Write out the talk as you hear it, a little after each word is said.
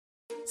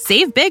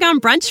Save big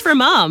on brunch for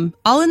mom,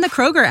 all in the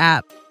Kroger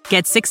app.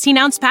 Get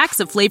 16-ounce packs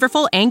of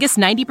flavorful Angus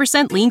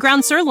 90% lean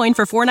ground sirloin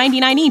for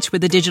 $4.99 each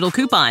with a digital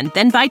coupon.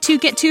 Then buy 2,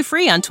 get 2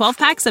 free on 12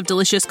 packs of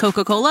delicious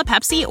Coca-Cola,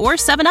 Pepsi, or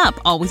 7-Up,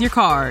 all with your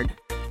card.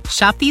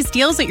 Shop these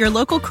deals at your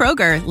local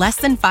Kroger, less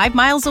than 5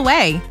 miles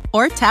away.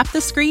 Or tap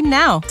the screen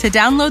now to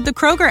download the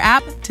Kroger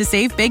app to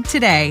save big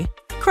today.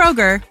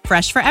 Kroger,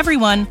 fresh for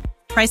everyone.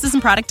 Prices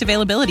and product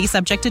availability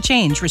subject to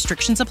change.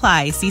 Restrictions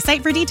apply. See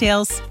site for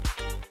details.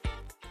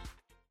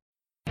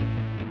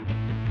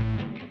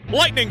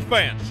 Lightning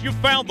fans, you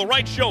found the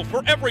right show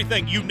for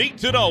everything you need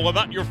to know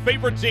about your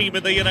favorite team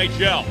in the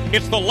NHL.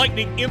 It's the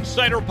Lightning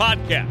Insider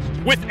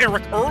Podcast with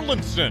Eric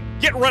Erlandson.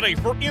 Get ready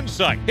for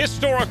insight,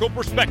 historical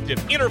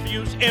perspective,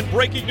 interviews, and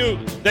breaking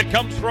news that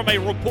comes from a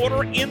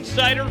reporter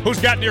insider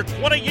who's got near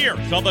 20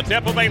 years on the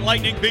Tampa Bay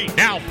Lightning beat.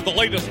 Now for the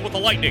latest with the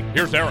Lightning,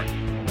 here's Eric.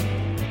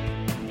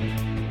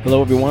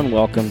 Hello, everyone.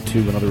 Welcome to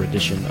another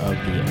edition of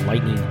the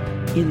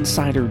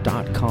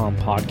LightningInsider.com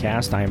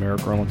podcast. I am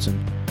Eric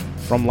Erlandson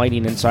from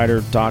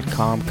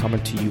LightningInsider.com,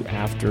 coming to you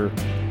after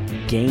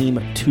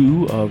Game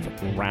 2 of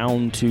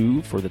Round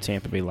 2 for the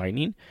Tampa Bay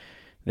Lightning.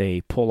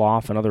 They pull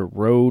off another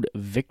road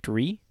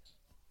victory,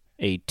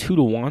 a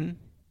 2-1,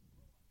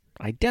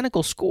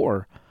 identical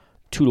score,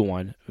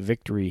 2-1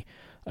 victory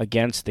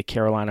against the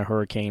Carolina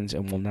Hurricanes,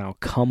 and will now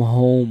come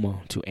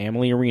home to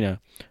Amalie Arena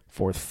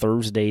for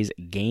Thursday's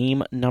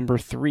game number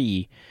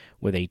 3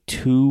 with a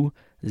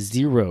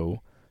 2-0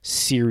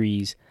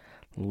 series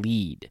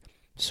lead.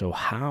 So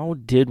how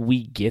did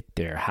we get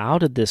there? How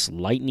did this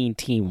Lightning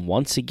team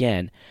once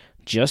again,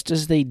 just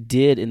as they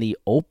did in the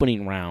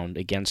opening round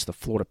against the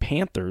Florida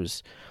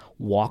Panthers,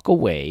 walk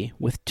away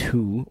with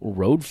 2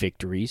 road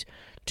victories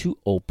to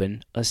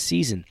open a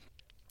season?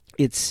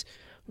 It's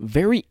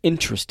very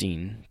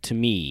interesting to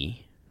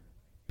me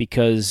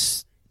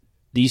because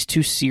these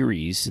 2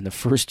 series in the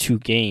first 2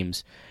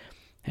 games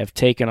have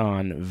taken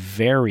on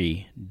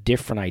very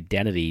different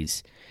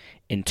identities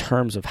in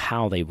terms of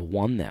how they've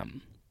won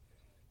them.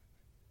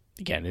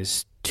 Again,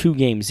 it's 2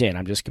 games in.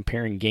 I'm just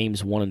comparing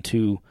games 1 and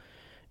 2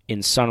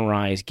 in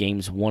Sunrise,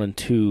 games 1 and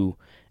 2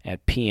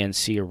 at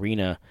PNC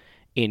Arena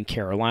in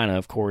Carolina.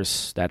 Of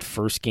course, that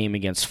first game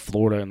against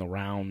Florida in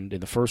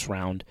the first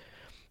round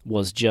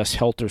was just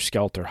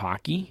helter-skelter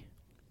hockey.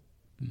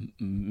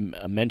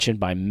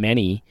 Mentioned by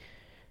many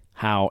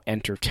how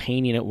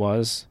entertaining it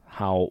was,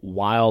 how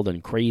wild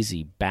and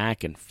crazy,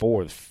 back and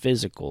forth,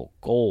 physical,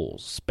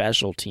 goals,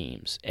 special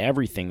teams,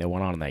 everything that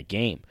went on in that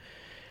game,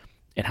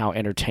 and how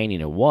entertaining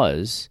it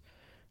was.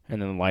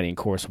 And then the Lightning, of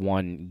course,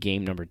 won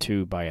game number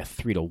 2 by a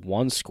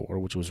 3-1 score,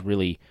 which was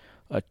really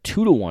a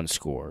 2-1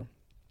 score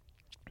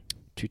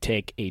to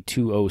take a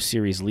 2-0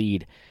 series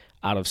lead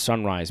out of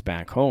Sunrise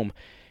back home.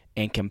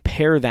 And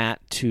compare that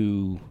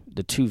to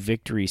the 2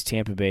 victories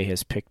Tampa Bay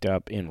has picked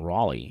up in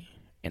Raleigh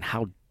and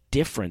how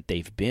different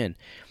they've been.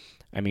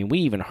 I mean, we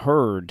even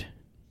heard,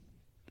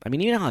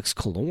 even Alex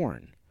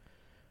Killorn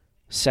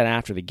said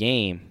after the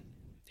game,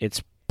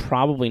 it's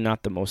probably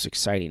not the most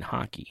exciting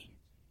hockey.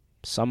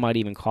 Some might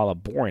even call it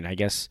boring. I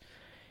guess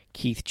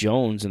Keith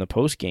Jones in the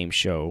postgame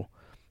show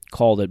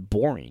called it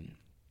boring.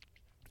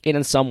 And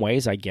in some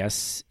ways, I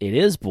guess it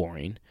is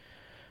boring.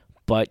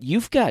 But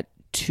you've got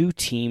 2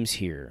 teams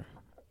here.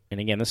 And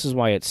again, this is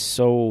why it's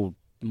so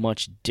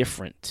much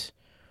different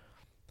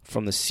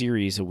from the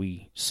series that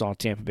we saw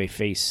Tampa Bay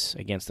face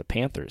against the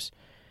Panthers.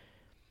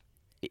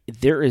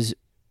 There is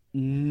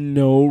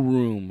no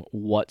room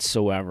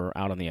whatsoever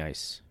out on the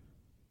ice.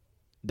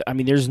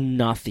 There's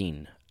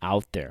nothing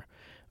out there.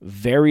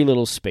 Very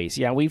little space.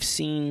 Yeah, we've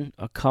seen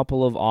a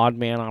couple of odd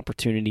man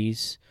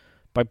opportunities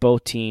by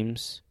both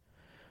teams.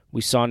 We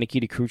saw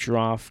Nikita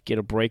Kucherov get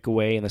a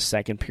breakaway in the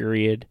second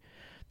period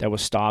that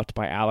was stopped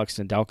by Alex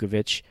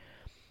Nedeljkovic.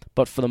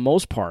 But for the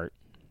most part,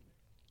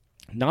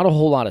 not a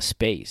whole lot of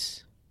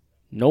space.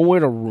 No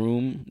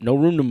room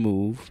to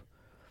move.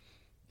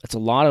 It's a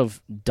lot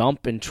of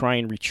dump and try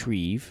and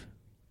retrieve,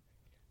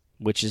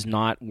 which is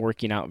not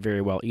working out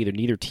very well either.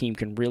 Neither team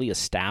can really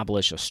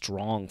establish a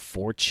strong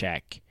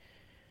forecheck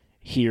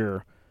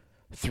here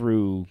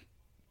through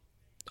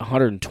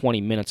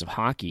 120 minutes of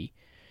hockey.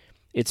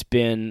 It's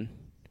been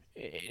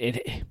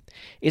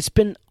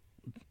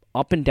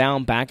up and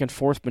down, back and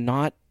forth, but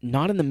not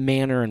in the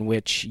manner in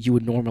which you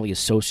would normally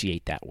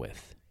associate that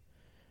with.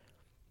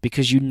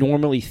 Because you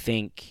normally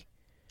think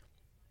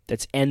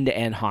that's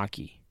end-to-end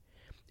hockey.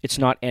 It's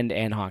not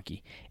end-to-end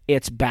hockey.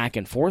 It's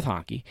back-and-forth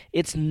hockey.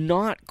 It's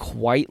not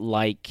quite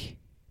like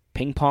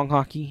ping-pong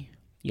hockey.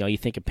 You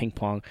think of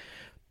ping-pong,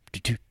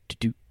 just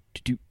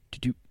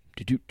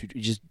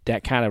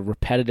that kind of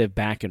repetitive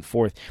back and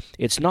forth.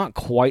 It's not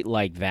quite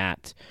like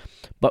that.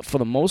 But for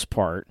the most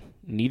part,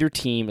 neither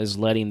team is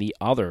letting the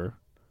other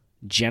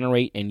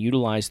generate and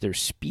utilize their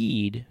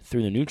speed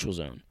through the neutral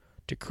zone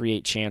to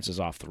create chances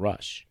off the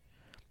rush.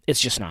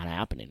 It's just not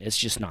happening. It's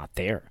just not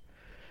there.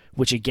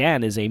 Which,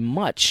 again, is a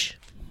much,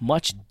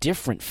 much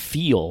different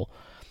feel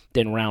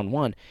than round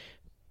 1.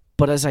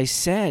 But as I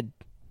said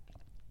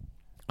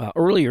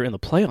earlier in the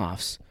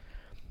playoffs,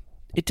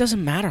 it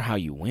doesn't matter how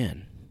you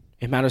win.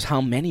 It matters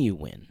how many you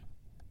win.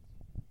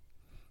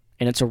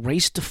 And it's a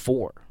race to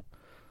 4.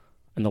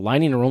 And the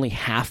Lightning are only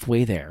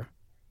halfway there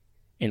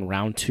in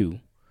round 2.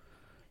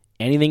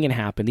 Anything can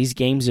happen. These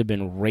games have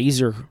been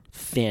razor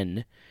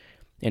thin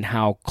in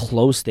how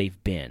close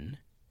they've been.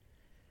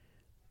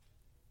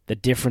 The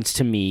difference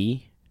to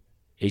me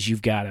is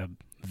you've got a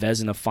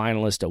Vezina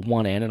finalist at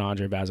one end and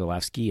Andrei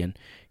Vasilevskiy, and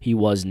he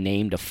was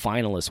named a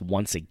finalist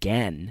once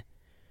again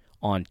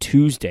on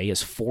Tuesday,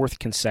 his 4th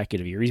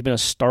consecutive year. He's been a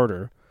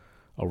starter,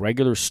 a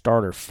regular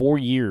starter, 4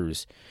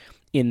 years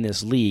in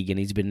this league, and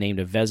he's been named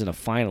a Vezina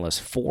finalist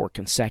 4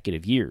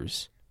 consecutive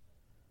years.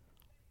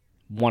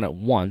 Won it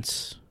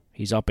once.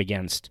 He's up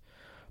against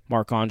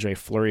Marc-Andre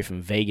Fleury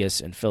from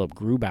Vegas and Philip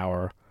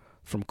Grubauer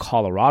from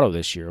Colorado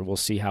this year. We'll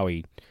see how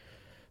he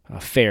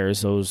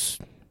fares. Those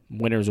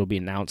winners will be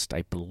announced,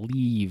 I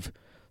believe,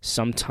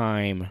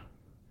 sometime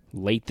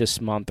late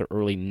this month or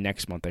early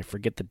next month. I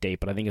forget the date,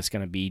 but I think it's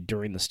going to be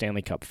during the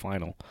Stanley Cup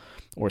final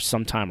or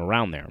sometime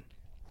around there.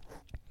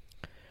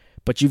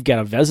 But you've got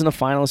a Vezina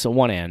finalist at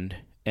one end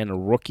and a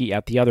rookie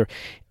at the other.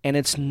 And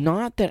it's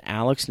not that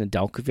Alex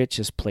Nedeljkovic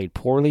has played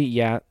poorly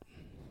yet.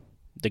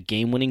 The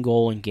game-winning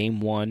goal in Game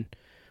 1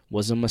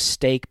 was a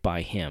mistake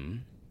by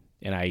him,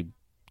 and I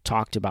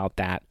talked about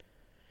that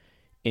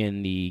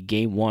in the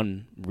Game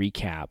 1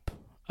 recap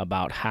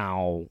about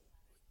how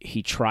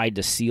he tried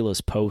to seal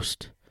his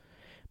post,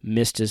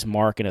 missed his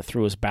mark, and it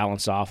threw his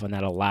balance off, and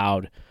that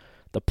allowed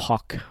the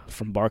puck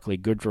from Barclay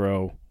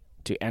Goodrow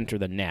to enter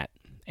the net.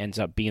 Ends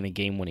up being the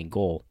game-winning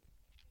goal.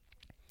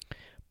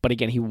 But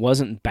again, he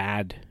wasn't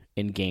bad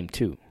in Game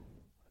 2.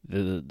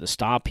 The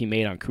stop he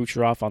made on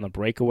Kucherov on the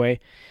breakaway,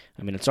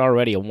 I mean, it's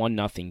already a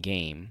 1-0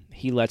 game.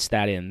 He lets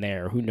that in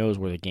there. Who knows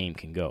where the game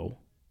can go?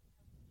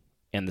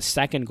 And the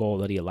second goal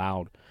that he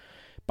allowed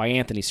by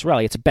Anthony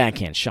Cirelli, it's a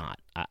backhand shot.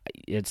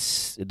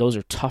 Those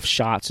are tough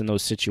shots in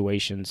those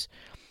situations.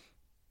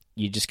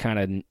 You just kind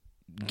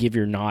of give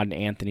your nod to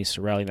Anthony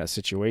Cirelli in that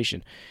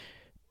situation.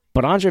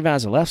 But Andrei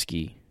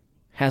Vasilevskiy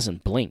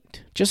hasn't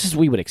blinked, just as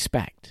we would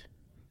expect,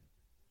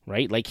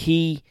 right? Like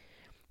he's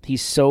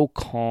so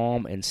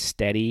calm and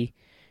steady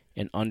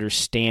and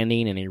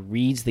understanding, and he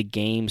reads the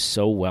game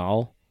so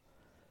well,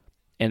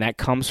 and that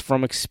comes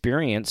from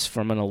experience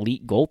from an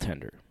elite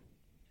goaltender.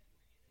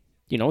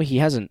 You know, he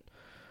hasn't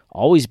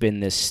always been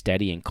this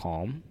steady and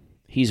calm.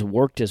 He's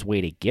worked his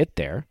way to get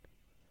there.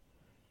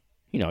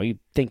 You know, you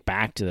think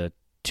back to the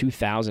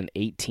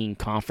 2018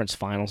 conference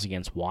finals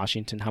against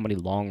Washington. How many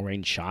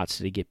long-range shots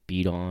did he get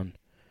beat on?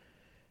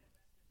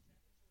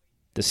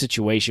 The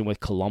situation with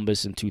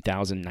Columbus in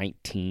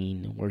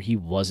 2019 where he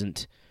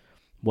wasn't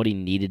what he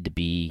needed to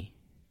be.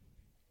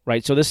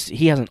 Right? So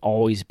he hasn't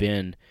always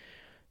been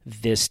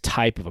this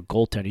type of a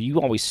goaltender. You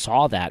always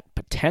saw that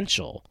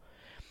potential,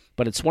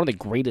 but it's one of the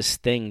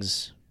greatest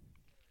things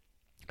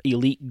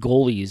elite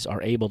goalies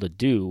are able to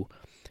do,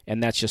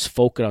 and that's just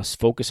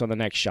focus on the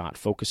next shot,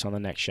 focus on the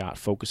next shot,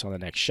 focus on the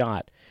next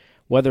shot.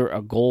 Whether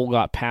a goal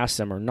got past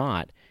them or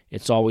not,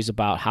 it's always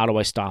about how do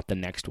I stop the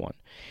next one.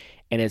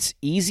 And it's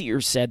easier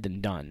said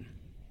than done.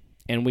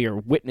 And we are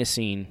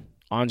witnessing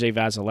Andrei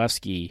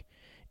Vasilevskiy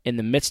in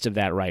the midst of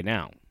that right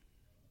now.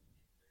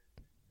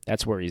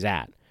 That's where he's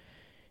at.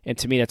 And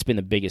to me, that's been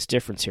the biggest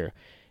difference here.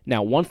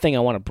 Now, one thing I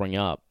want to bring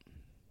up,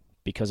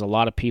 because a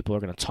lot of people are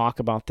going to talk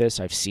about this,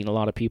 I've seen a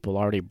lot of people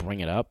already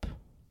bring it up,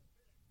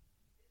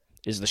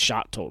 is the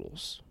shot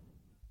totals.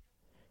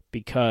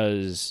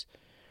 Because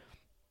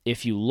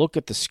if you look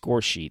at the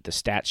score sheet, the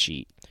stat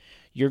sheet,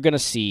 you're going to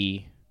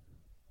see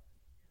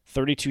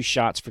 32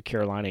 shots for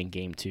Carolina in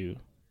Game 2,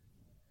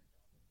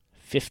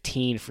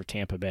 15 for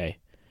Tampa Bay.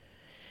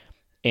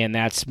 And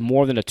that's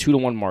more than a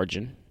 2-1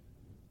 margin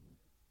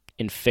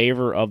in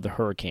favor of the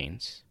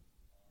Hurricanes.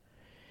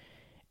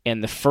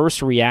 And the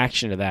first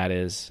reaction to that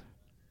is,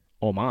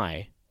 oh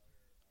my,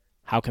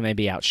 how can they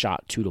be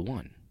outshot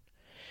 2-1?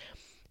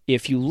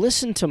 If you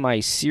listen to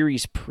my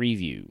series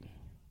preview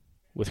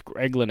with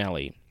Greg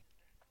Linnelli,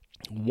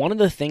 one of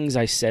the things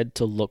I said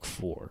to look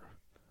for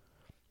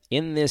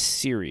in this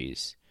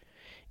series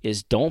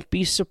is don't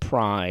be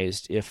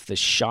surprised if the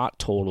shot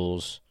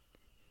totals,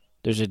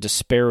 there's a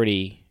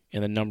disparity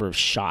in the number of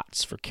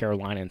shots for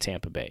Carolina and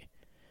Tampa Bay.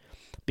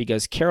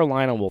 Because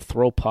Carolina will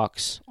throw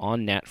pucks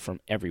on net from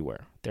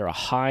everywhere. They're a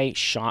high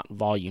shot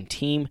volume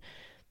team.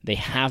 They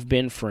have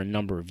been for a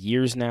number of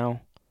years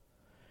now.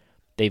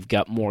 They've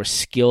got more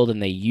skill than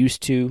they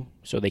used to,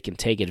 so they can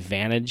take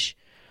advantage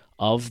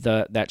of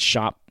that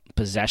shot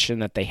possession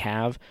that they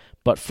have.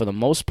 But for the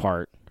most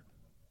part,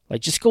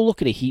 like just go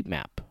look at a heat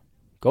map.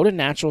 Go to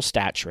Natural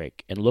Stat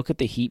Trick and look at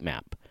the heat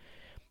map.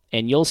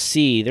 And you'll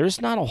see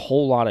there's not a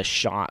whole lot of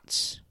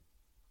shot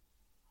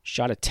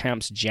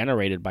attempts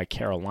generated by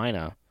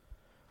Carolina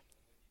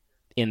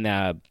in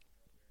the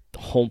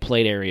home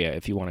plate area,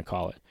 if you want to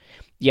call it.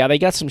 Yeah, they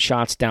got some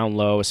shots down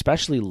low,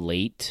 especially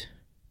late.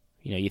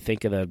 You know, you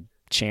think of the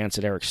chance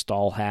that Eric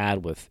Stahl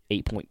had with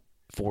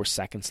 8.4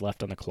 seconds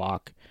left on the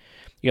clock.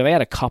 You know, they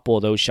had a couple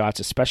of those shots,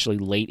 especially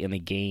late in the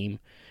game.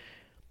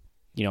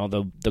 You know,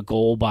 the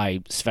goal by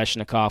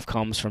Svechnikov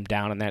comes from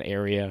down in that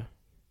area.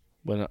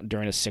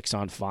 during a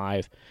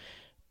 6-on-5.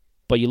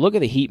 But you look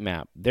at the heat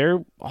map,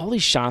 all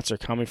these shots are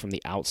coming from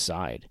the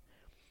outside.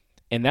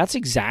 And that's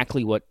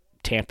exactly what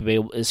Tampa Bay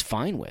is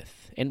fine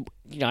with. And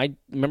I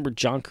remember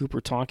John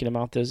Cooper talking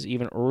about this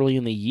even early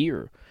in the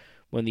year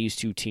when these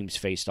two teams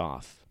faced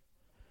off.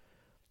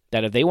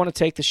 That if they want to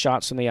take the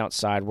shots from the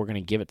outside, we're going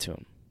to give it to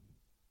them.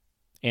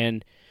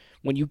 And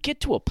when you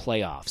get to a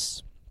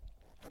playoffs,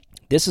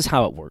 this is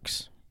how it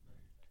works.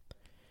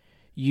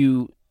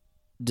 You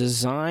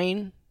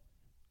design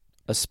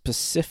a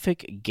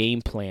specific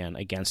game plan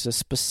against a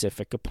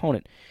specific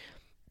opponent.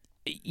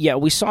 Yeah,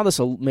 we saw this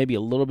maybe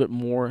a little bit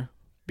more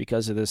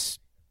because of this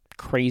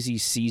crazy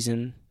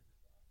season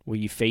where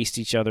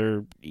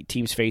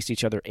teams faced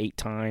each other 8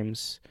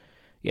 times.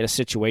 You had a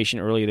situation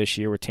earlier this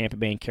year where Tampa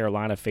Bay and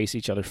Carolina faced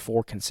each other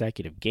 4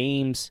 consecutive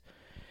games.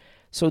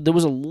 So there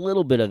was a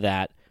little bit of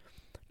that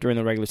during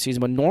the regular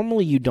season, but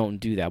normally you don't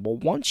do that. Well,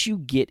 once you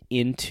get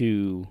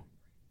into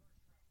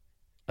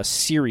a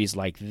series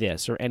like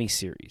this, or any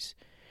series,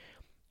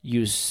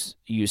 you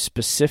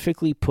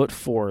specifically put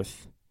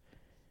forth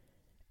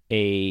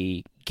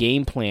a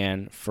game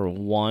plan for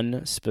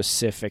one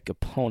specific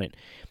opponent.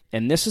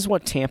 And this is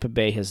what Tampa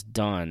Bay has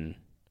done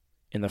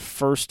in the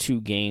first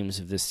 2 games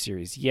of this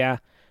series. Yeah,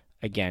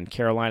 again,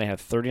 Carolina had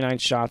 39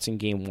 shots in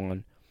Game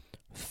 1,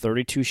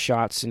 32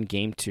 shots in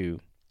Game 2.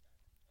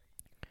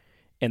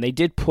 And they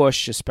did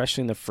push,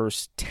 especially in the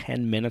first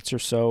 10 minutes or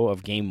so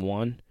of Game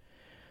 1.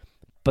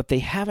 But they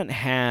haven't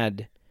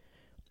had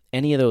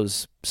any of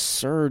those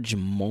surge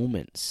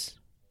moments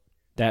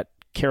that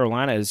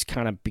Carolina has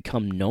kind of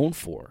become known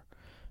for.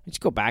 Let's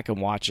go back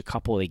and watch a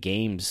couple of the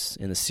games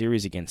in the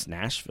series against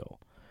Nashville.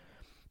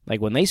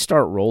 Like, when they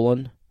start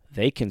rolling,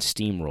 they can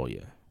steamroll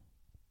you.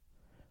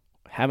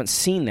 Haven't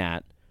seen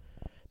that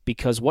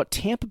because what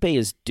Tampa Bay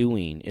is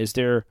doing is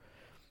they're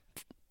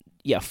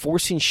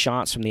forcing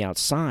shots from the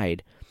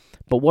outside,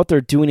 but what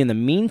they're doing in the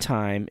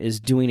meantime is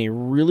doing a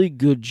really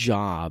good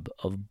job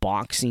of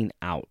boxing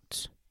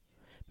out,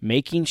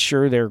 making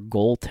sure their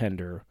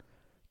goaltender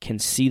can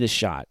see the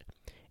shot.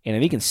 And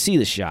if he can see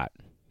the shot,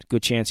 there's a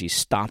good chance he's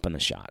stopping the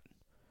shot.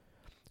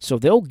 So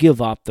they'll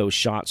give up those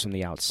shots from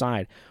the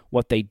outside.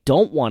 What they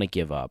don't want to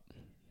give up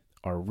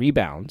are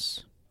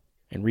rebounds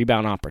and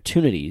rebound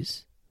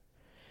opportunities.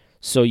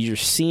 So you're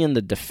seeing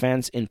the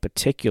defense in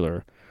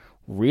particular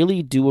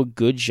really do a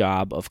good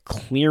job of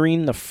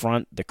clearing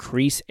the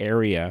crease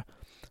area,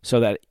 so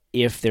that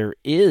if there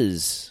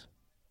is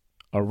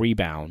a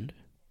rebound,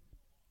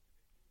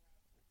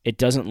 it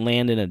doesn't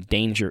land in a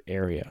danger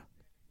area.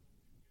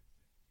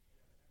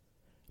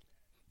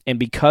 And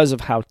because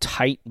of how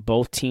tight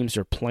both teams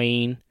are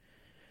playing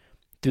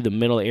through the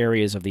middle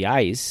areas of the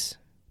ice,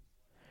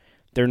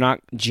 they're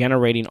not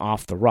generating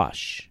off the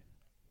rush.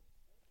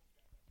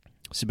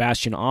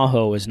 Sebastian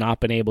Aho has not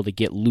been able to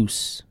get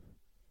loose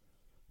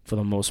for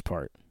the most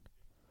part.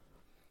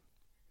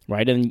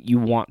 Right? And you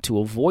want to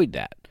avoid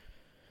that.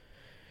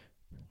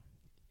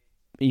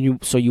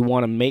 So you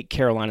want to make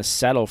Carolina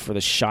settle for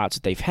the shots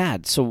that they've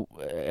had. So,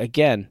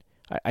 again,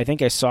 I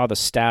think I saw the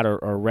stat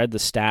or read the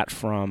stat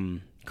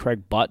from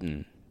Craig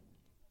Button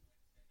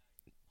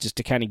just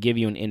to kind of give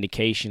you an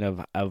indication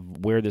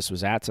of where this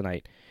was at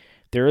tonight.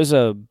 There is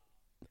a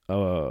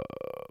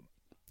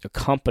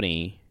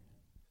company,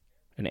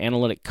 an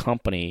analytic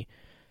company,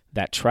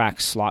 that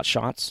tracks slot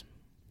shots.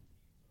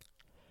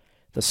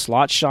 The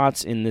slot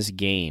shots in this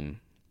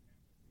game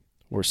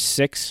were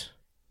 6.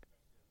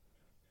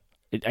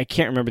 I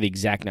can't remember the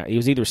exact number. It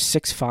was either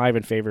 6-5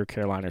 in favor of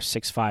Carolina or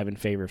 6-5 in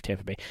favor of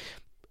Tampa Bay.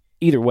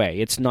 Either way,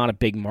 it's not a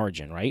big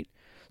margin, right?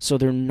 So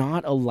they're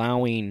not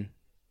allowing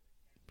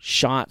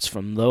shots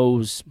from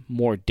those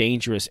more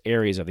dangerous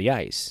areas of the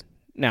ice.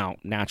 Now,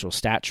 natural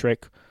stat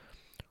trick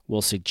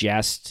will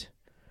suggest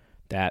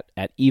that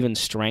at even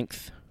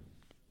strength,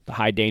 the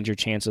high danger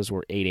chances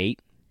were 8-8.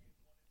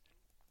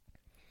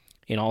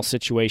 In all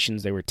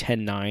situations, they were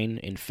 10-9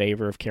 in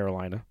favor of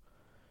Carolina.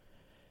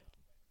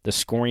 The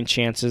scoring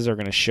chances are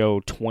going to show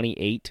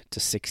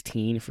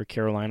 28-16 for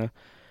Carolina.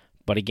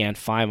 But again,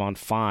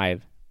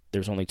 5-on-5,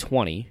 there's only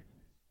 20.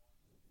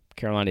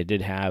 Carolina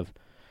did have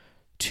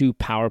 2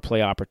 power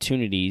play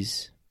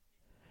opportunities.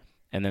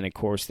 And then, of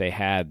course, they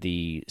had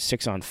the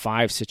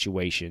 6-on-5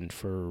 situation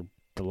for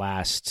the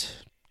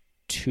last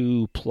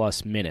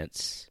 2+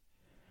 minutes.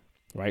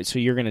 Right? So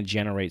you're going to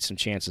generate some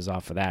chances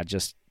off of that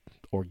just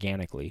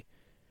organically.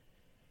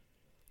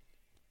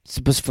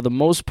 So, but for the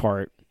most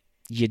part,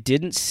 you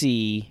didn't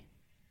see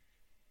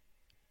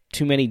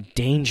too many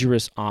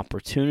dangerous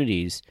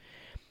opportunities.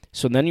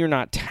 So then you're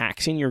not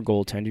taxing your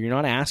goaltender. You're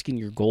not asking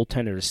your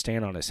goaltender to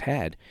stand on his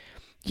head.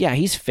 Yeah,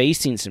 he's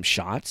facing some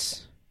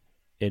shots.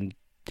 And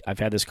I've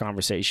had this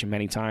conversation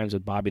many times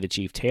with Bobby the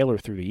Chief Taylor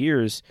through the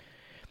years.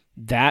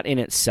 That in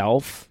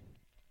itself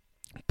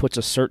puts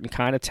a certain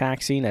kind of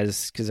taxing,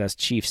 because as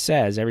Chief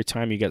says, every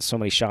time you get so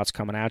many shots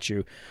coming at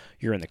you,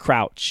 you're in the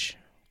crouch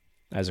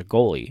as a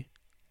goalie.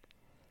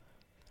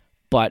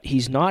 But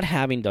he's not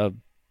having to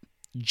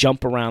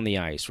jump around the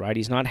ice, right?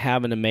 He's not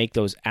having to make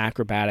those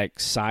acrobatic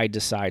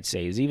side-to-side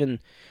saves. Even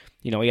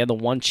He had the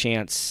one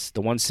chance,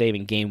 the one save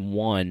in game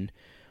 1,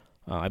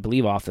 I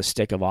believe off the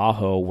stick of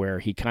Aho, where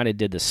he kind of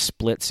did the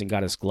splits and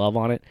got his glove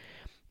on it.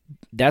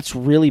 That's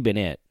really been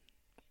it,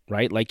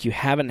 right? Like, you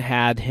haven't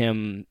had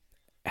him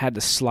had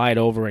to slide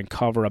over and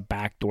cover a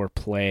backdoor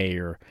play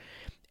or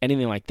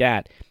anything like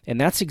that.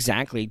 And that's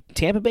exactly,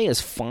 Tampa Bay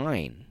is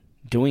fine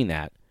doing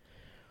that.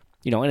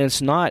 And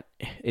it's not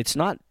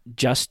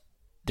just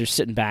they're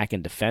sitting back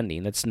and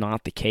defending. That's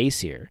not the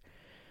case here.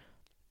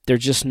 They're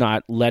just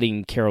not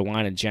letting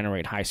Carolina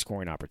generate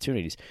high-scoring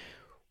opportunities.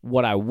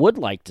 What I would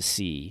like to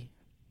see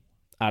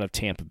out of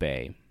Tampa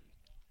Bay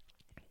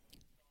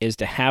is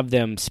to have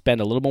them spend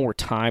a little more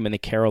time in the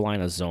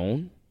Carolina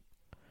zone,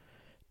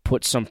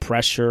 put some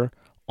pressure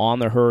on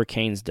the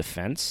Hurricanes'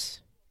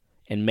 defense,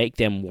 and make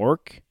them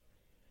work.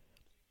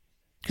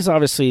 Because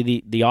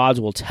obviously the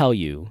odds will tell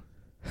you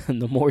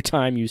the more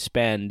time you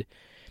spend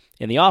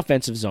in the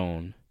offensive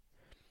zone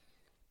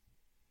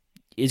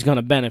is going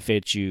to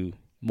benefit you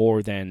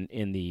more than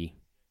in the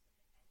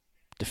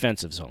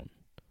defensive zone.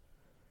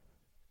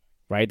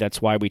 Right?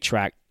 That's why we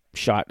track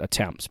shot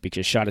attempts,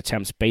 because shot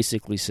attempts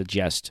basically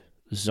suggest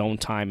zone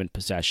time and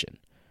possession.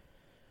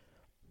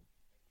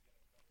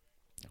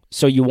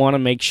 So you want to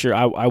make sure,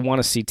 I want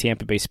to see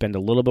Tampa Bay spend a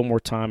little bit more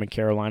time in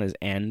Carolina's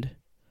end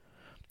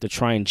to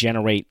try and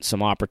generate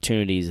some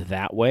opportunities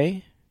that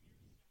way.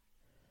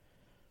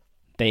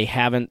 They've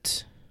had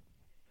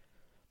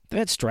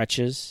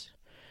stretches,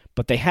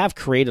 but they have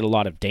created a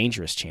lot of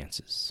dangerous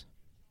chances.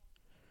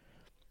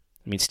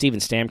 I mean, Steven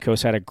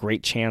Stamkos had a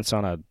great chance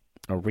on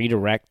a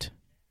redirect.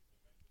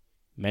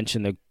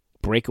 Mentioned the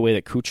breakaway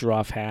that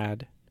Kucherov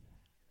had.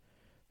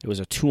 There was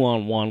a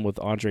 2-on-1 with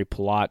Andre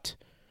Palat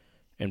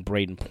and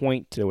Braden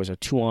Point. There was a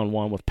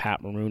 2-on-1 with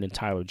Pat Maroon and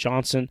Tyler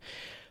Johnson.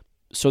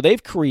 So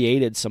they've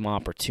created some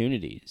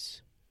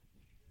opportunities.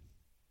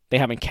 They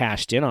haven't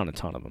cashed in on a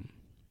ton of them,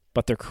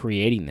 but they're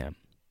creating them.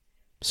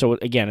 So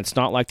again, it's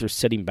not like they're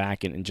sitting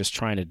back and just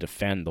trying to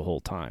defend the whole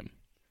time.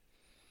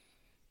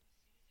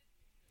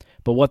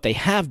 But what they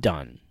have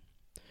done,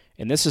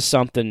 and this is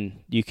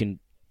something you can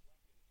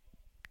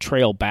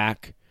trail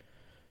back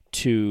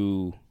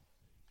to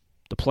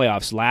the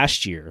playoffs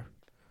last year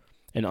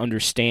and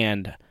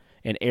understand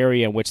an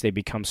area in which they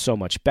become so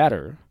much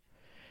better,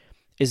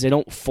 is they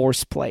don't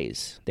force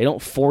plays. They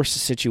don't force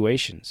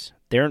situations.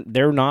 They don't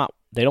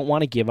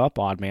want to give up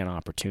odd man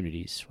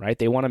opportunities, right?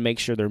 They want to make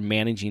sure they're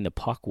managing the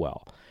puck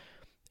well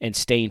and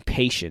staying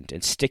patient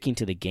and sticking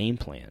to the game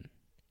plan.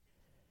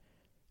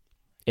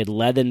 It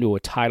led them to a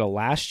title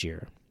last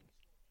year.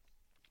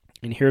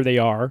 And here they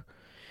are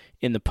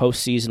in the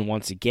postseason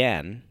once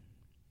again.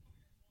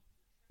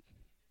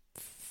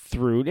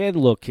 Florida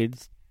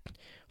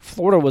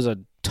was a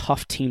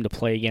tough team to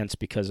play against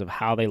because of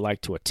how they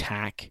like to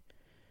attack.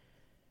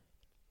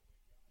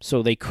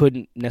 So they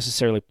couldn't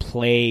necessarily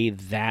play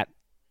that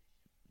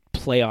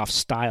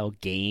playoff-style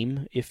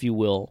game, if you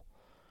will,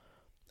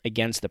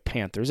 against the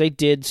Panthers. They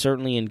did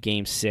certainly in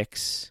Game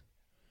 6.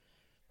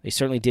 They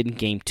certainly did in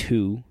Game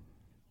 2.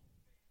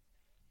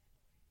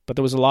 But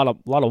there was a lot of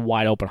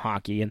wide-open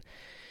hockey. And,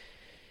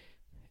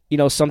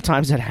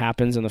 sometimes that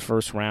happens in the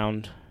first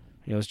round.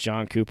 As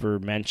John Cooper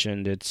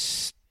mentioned,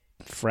 it's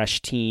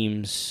fresh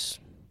teams.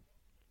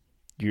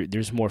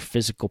 There's more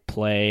physical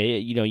play.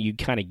 You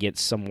kind of get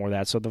some more of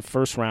that. So the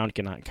first round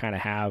can kind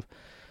of have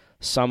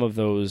some of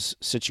those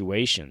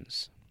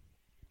situations.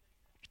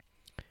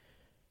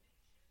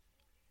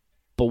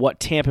 But what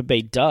Tampa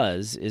Bay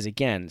does is,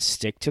 again,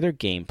 stick to their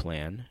game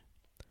plan.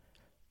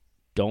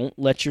 Don't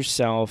let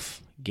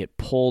yourself get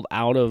pulled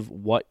out of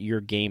what your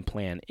game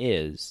plan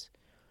is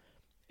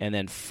and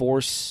then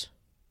force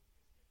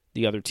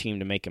the other team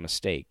to make a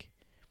mistake.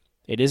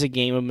 It is a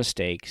game of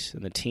mistakes,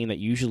 and the team that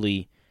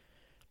usually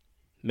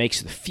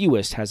makes the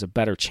fewest has a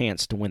better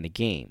chance to win the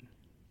game.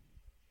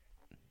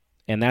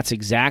 And that's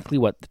exactly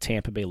what the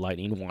Tampa Bay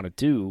Lightning want to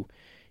do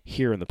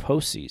here in the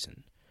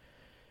postseason.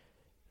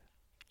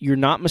 You're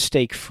not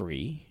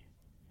mistake-free.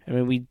 I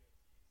mean, we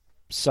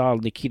saw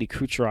Nikita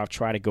Kucherov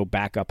try to go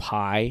back up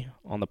high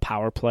on the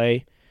power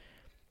play,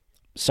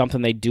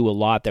 something they do a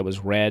lot that was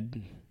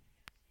read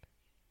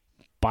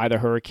by the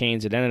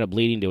Hurricanes. It ended up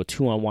leading to a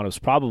 2-on-1. It was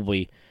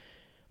probably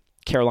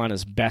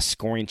Carolina's best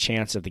scoring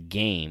chance of the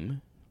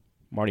game.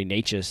 Marty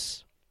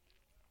Necas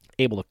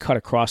able to cut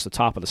across the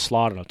top of the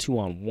slot on a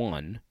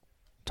 2-on-1,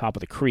 top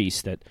of the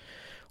crease, that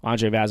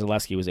Andre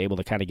Vasilevsky was able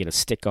to kind of get a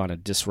stick on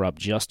and disrupt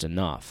just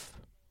enough.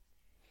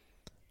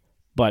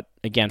 But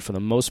again, for the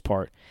most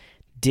part,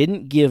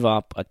 didn't give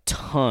up a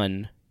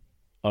ton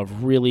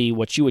of really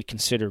what you would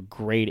consider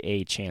grade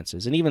A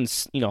chances. And even,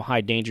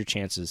 high danger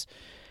chances,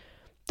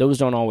 those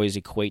don't always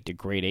equate to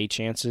grade A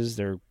chances.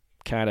 They're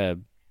kind of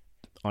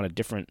on a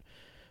different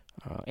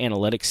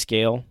analytic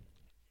scale.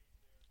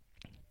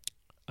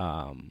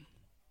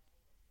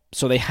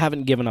 So they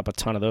haven't given up a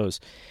ton of those.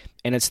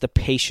 And it's the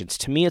patience.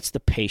 To me, it's the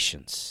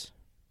patience.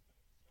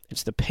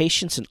 It's the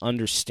patience and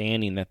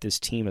understanding that this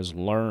team has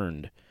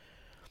learned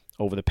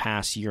over the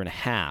past year and a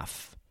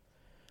half.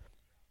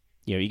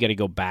 You got to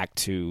go back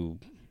to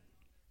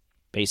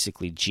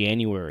basically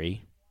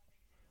January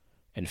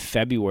in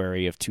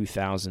February of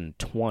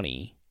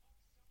 2020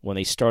 when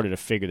they started to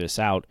figure this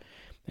out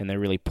and they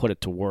really put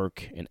it to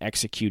work and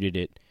executed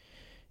it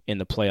in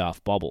the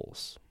playoff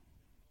bubbles.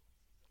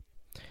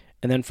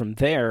 And then from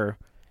there,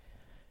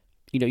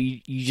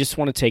 you just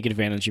want to take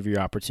advantage of your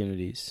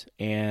opportunities.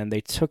 And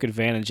they took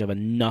advantage of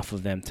enough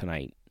of them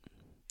tonight.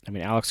 I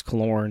mean, Alex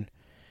Killorn,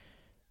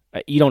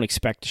 you don't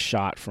expect a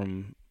shot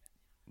from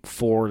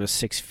 4 to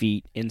 6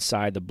 feet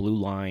inside the blue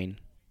line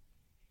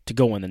to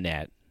go in the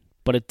net,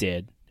 but it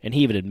did. And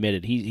he even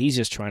admitted he's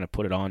just trying to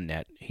put it on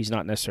net. He's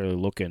not necessarily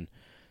looking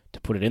to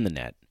put it in the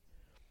net.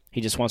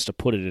 He just wants to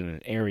put it in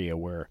an area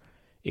where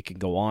it can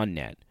go on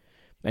net.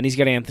 And he's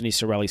got Anthony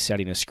Cirelli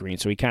setting a screen,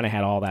 so he kind of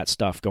had all that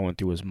stuff going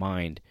through his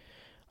mind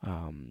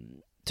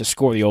to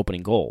score the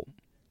opening goal.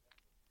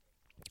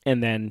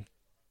 And then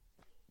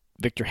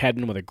Victor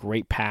Hedman with a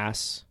great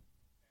pass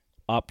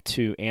up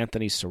to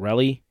Anthony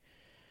Cirelli,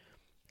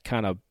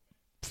 kind of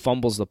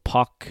fumbles the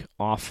puck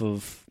off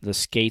of the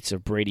skates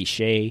of Brady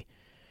Shea.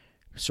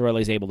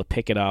 Cirelli's able to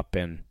pick it up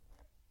and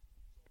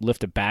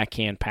lift a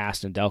backhand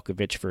pass to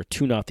Nedeljkovic for a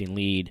 2-0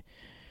 lead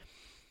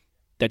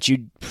that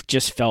you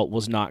just felt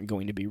was not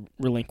going to be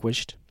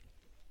relinquished.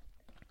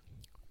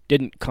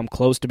 Didn't come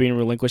close to being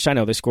relinquished. I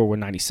know they scored with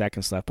 90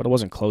 seconds left, but it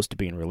wasn't close to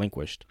being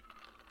relinquished.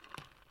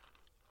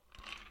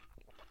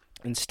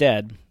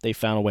 Instead, they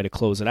found a way to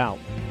close it out.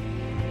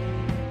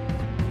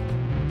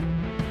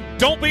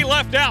 Don't be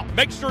left out.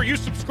 Make sure you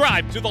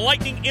subscribe to the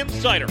Lightning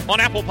Insider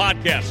on Apple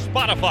Podcasts,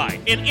 Spotify,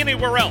 and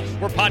anywhere else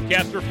where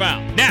podcasts are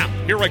found. Now,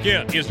 here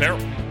again is Eric.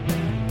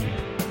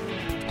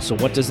 So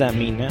what does that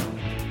mean now?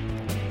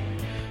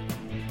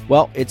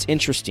 Well, it's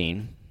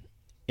interesting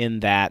in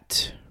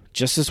that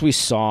just as we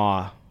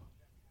saw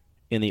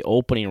in the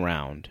opening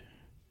round,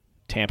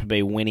 Tampa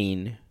Bay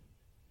winning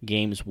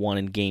games 1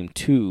 and game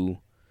 2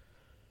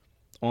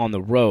 on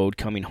the road,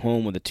 coming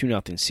home with a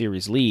 2-0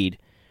 series lead,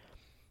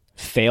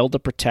 failed to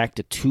protect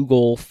a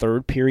 2-goal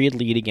third-period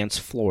lead against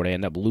Florida,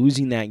 ended up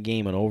losing that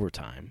game in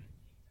overtime.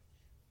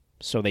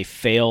 So they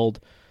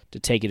failed to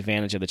take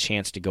advantage of the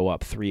chance to go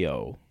up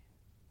 3-0.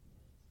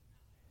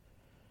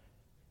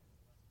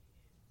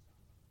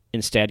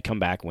 Instead, come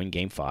back, win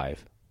Game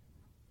 5.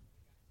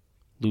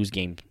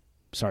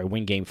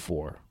 Win Game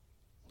 4.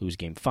 Lose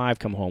Game 5,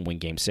 come home, win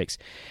Game 6.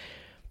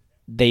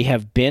 They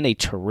have been a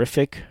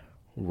terrific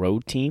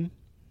road team,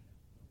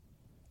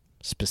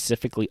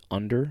 specifically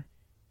under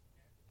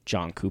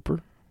John Cooper.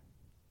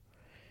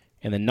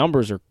 And the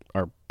numbers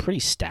are pretty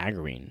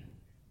staggering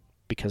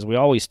because we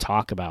always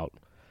talk about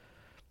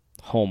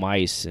home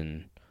ice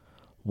and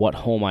what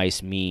home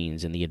ice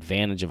means and the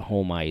advantage of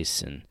home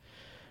ice and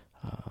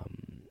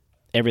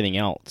everything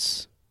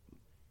else.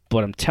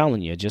 But I'm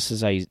telling you, just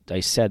as I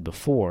said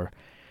before,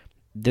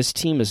 this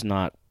team is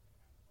not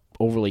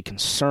overly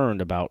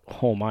concerned about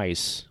home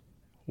ice,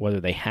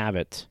 whether they have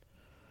it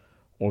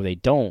or they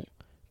don't,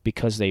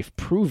 because they've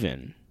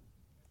proven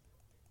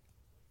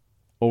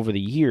over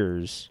the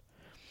years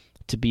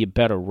to be a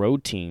better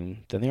road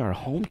team than they are a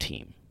home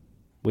team,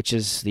 which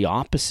is the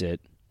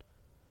opposite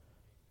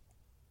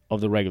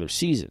of the regular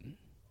season.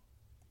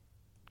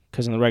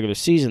 Because in the regular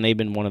season, they've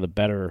been one of the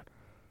better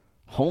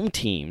home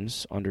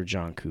teams under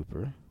John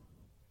Cooper,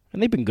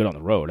 and they've been good on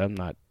the road. I'm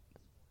not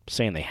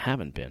saying they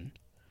haven't been.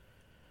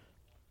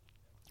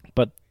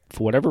 But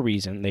for whatever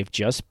reason, they've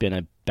just been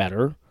a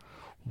better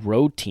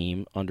road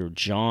team under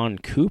John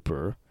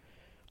Cooper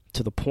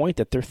to the point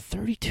that they're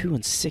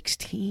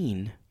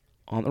 32-16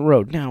 on the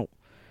road. Now,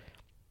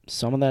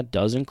 some of that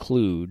does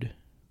include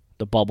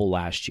the bubble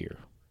last year.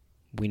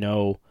 We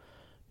know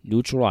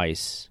neutral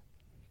ice,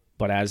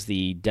 but as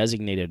the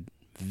designated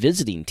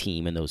visiting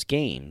team in those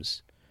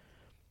games,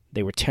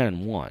 they were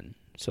 10-1.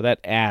 So that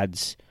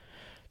adds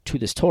to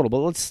this total. But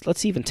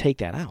let's even take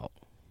that out.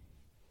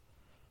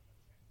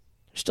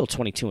 They're still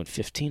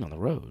 22-15 on the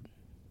road.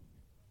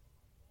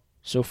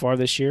 So far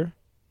this year,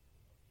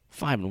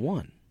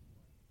 5-1.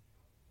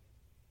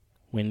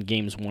 Win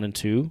games 1 and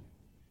 2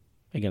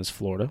 against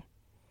Florida.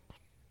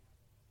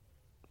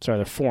 Sorry,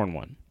 they're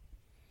 4-1.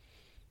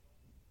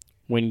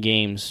 Win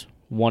games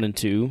 1 and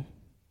 2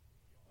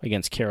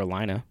 against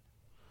Carolina.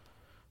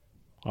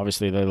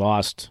 Obviously, they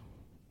lost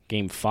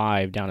Game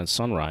 5 down in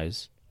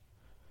Sunrise.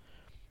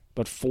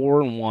 But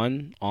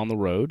 4-1 on the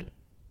road.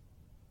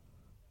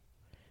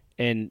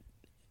 And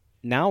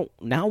now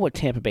what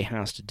Tampa Bay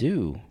has to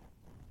do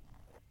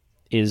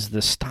is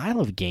the style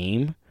of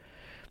game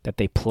that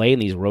they play in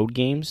these road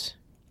games,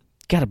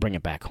 got to bring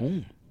it back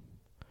home.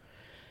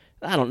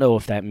 I don't know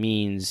if that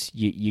means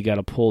you got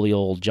to pull the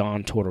old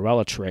John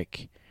Tortorella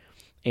trick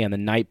and the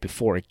night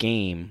before a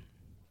game,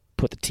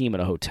 put the team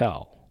in a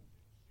hotel.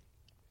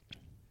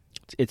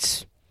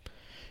 It's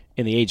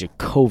in the age of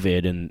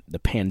COVID and the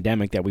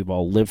pandemic that we've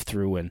all lived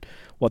through and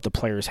what the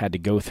players had to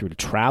go through to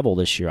travel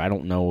this year. I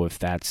don't know if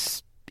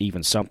that's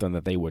even something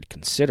that they would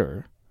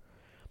consider.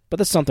 But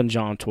that's something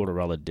John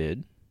Tortorella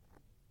did.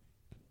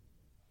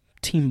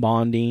 Team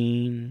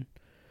bonding,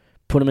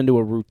 put him into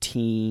a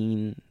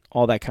routine,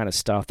 all that kind of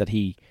stuff that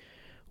he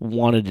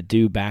wanted to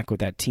do back with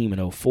that team in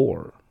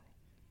 2004.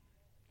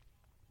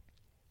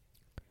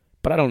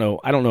 But I don't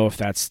know if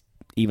that's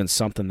even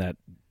something that,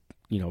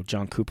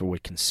 John Cooper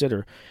would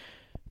consider.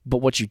 But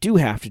what you do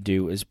have to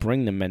do is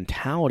bring the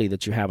mentality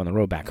that you have on the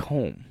road back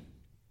home,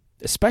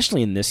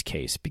 especially in this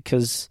case,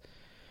 because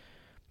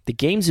the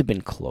games have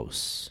been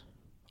close.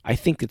 I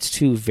think it's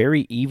two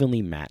very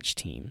evenly matched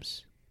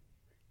teams.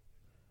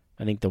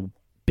 I think the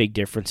big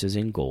difference is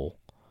in goal.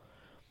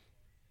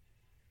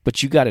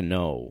 But you got to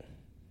know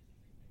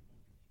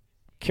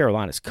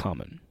Carolina's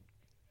coming.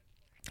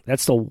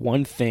 That's the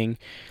one thing.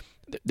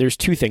 There's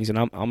two things, and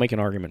I'll make an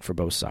argument for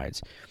both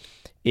sides.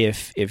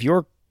 If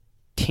you're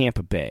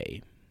Tampa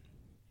Bay,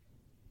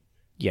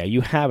 yeah,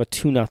 you have a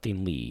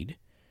 2-0 lead,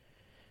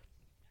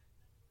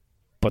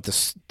 but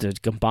the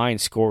combined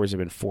scores have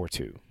been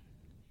 4-2.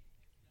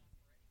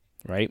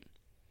 Right?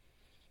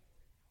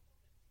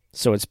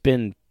 So it's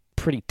been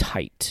pretty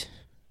tight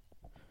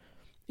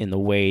in the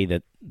way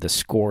that the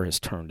score has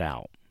turned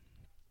out.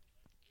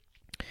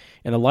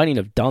 And the Lightning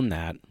have done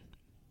that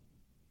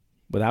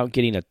without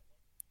getting a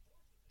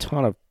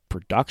ton of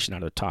production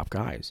out of the top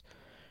guys.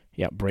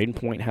 Yeah, Braden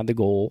Point had the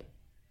goal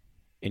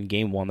in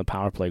Game 1, the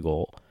power play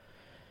goal.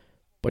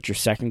 But your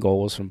second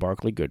goal was from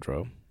Barclay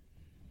Goodrow.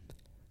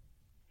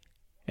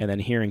 And then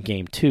here in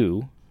Game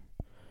 2,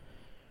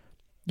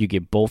 you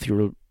get both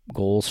your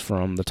goals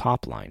from the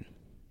top line.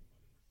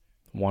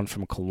 One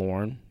from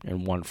Killorn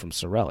and one from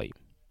Cirelli.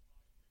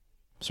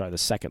 Sorry, the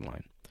second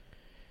line.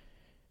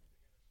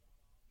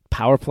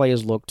 Power play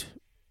has looked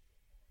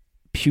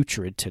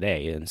putrid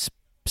today, and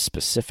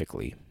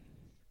specifically,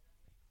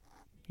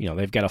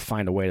 they've got to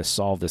find a way to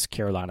solve this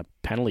Carolina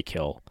penalty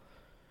kill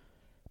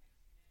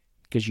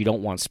because you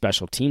don't want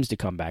special teams to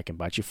come back and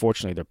bite you.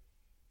 Fortunately,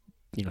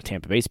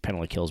 Tampa Bay's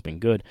penalty kill has been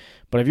good.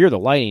 But if you're the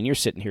Lightning, you're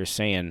sitting here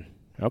saying,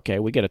 okay,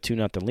 we get a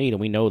 2-0 lead, and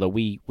we know that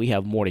we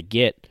have more to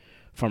get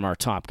from our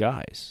top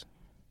guys.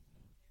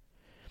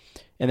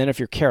 And then if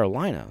you're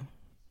Carolina,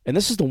 and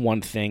this is the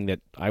one thing that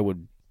I'm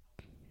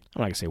not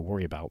going to say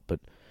worry about, but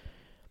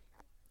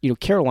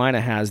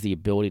Carolina has the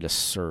ability to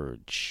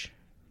surge.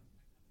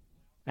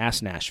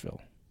 Ask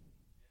Nashville.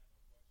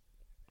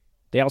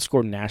 They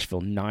outscored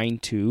Nashville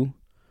 9-2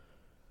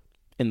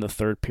 in the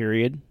third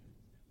period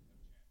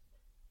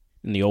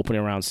in the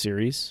opening round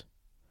series.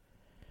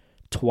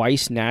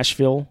 Twice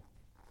Nashville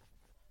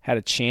had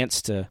a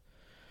chance to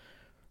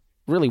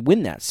really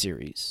win that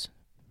series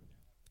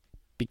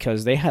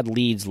because they had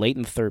leads late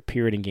in the third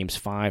period in Games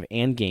 5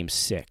 and Game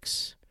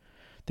 6.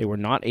 They were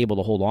not able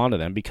to hold on to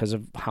them because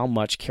of how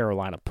much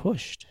Carolina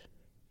pushed.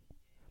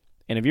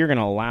 And if you're going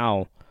to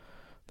allow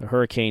the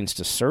Hurricanes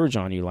to surge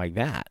on you like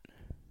that,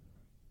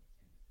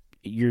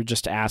 you're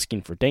just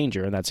asking for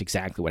danger, and that's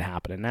exactly what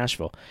happened in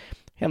Nashville.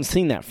 You haven't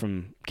seen that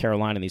from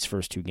Carolina in these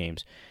first two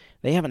games.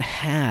 They haven't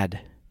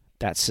had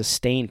that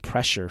sustained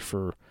pressure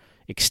for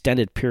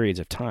extended periods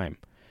of time.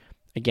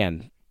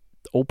 Again,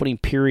 opening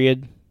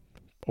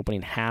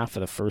half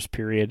of the first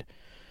period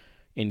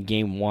in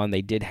Game 1,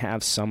 they did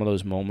have some of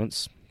those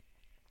moments,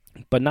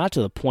 but not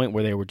to the point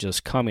where they were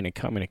just coming,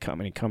 because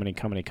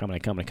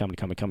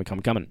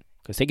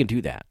they can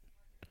do that.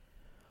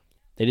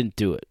 They didn't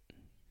do it.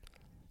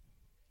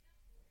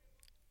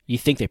 You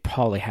think they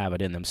probably have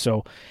it in them.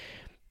 So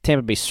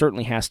Tampa Bay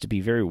certainly has to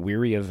be very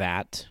weary of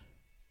that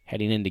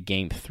heading into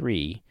Game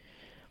 3,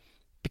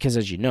 because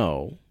as you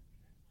know,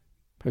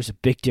 there's a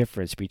big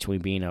difference between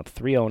being up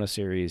 3-0 in a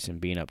series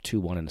and being up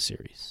 2-1 in a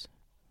series.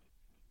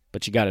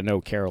 But you got to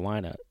know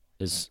Carolina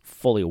is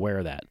fully aware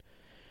of that.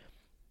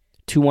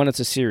 2-1, it's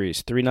a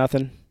series.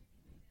 3-0,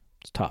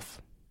 it's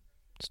tough.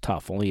 It's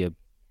tough. Only I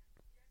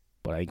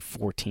think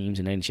 4 teams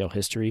in NHL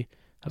history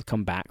have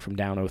come back from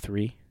down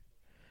 0-3.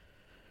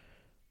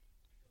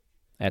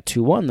 At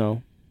 2-1,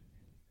 though,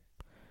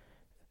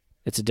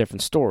 it's a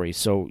different story.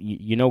 So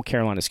you know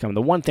Carolina's coming.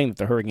 The one thing that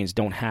the Hurricanes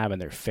don't have in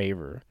their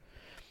favor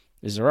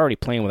is they're already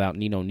playing without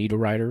Nino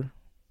Niederreiter,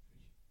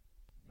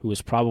 who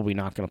is probably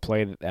not going to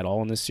play at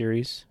all in this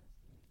series.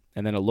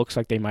 And then it looks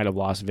like they might have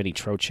lost Vinny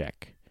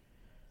Trocheck,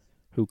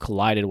 who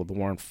collided with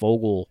Warren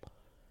Foegele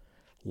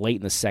late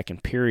in the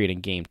second period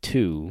in Game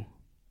 2,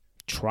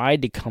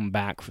 tried to come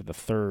back for the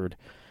third,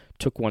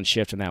 took one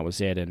shift, and that was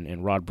it.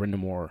 And Rod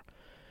Brind'Amour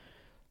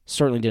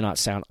certainly did not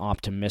sound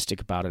optimistic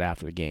about it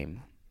after the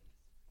game.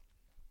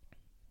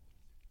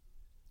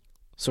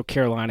 So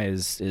Carolina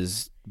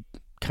is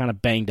kind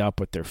of banged up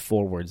with their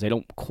forwards. They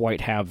don't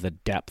quite have the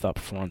depth up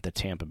front that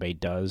Tampa Bay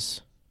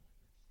does.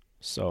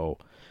 So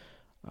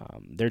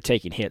they're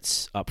taking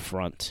hits up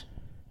front.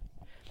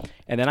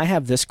 And then I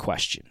have this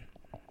question.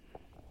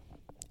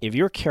 If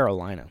you're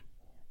Carolina,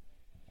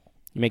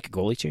 you make a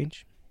goalie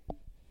change?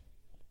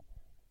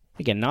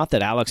 Again, not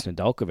that Alex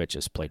Nedeljkovic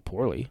has played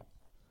poorly,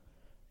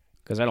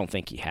 because I don't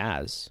think he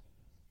has.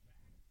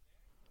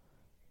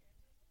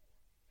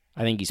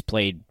 I think he's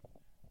played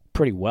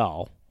pretty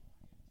well.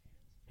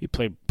 He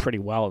played pretty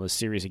well in the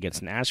series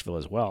against Nashville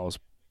as well. It's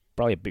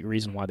probably a big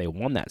reason why they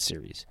won that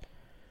series.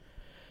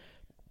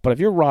 But if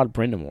you're Rod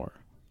Brind'Amour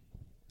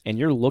and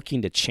you're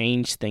looking to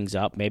change things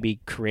up, maybe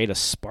create a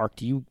spark,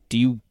 do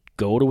you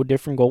go to a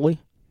different goalie?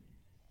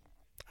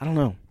 I don't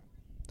know.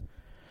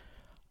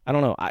 I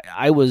don't know.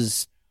 I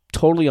was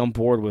totally on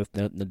board with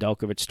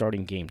Nedeljkovic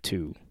starting game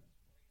 2.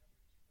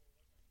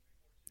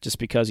 Just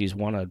because he's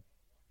won a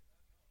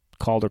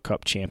Calder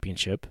Cup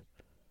championship.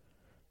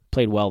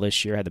 Played well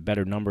this year, had the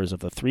better numbers of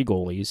the 3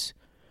 goalies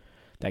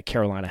that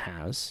Carolina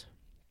has.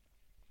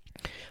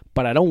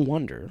 But I don't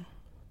wonder,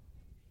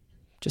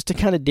 just to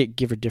kind of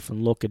give a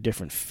different look, a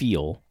different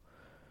feel,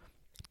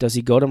 does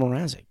he go to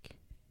Mrazek?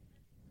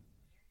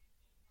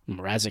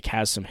 Mrazek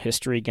has some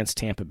history against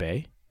Tampa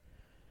Bay.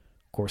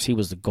 Of course, he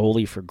was the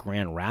goalie for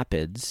Grand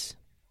Rapids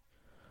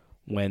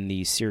when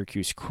the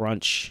Syracuse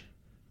Crunch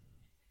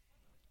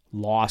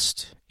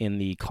lost in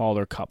the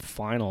Calder Cup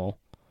final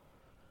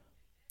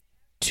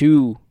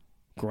to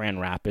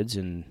Grand Rapids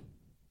in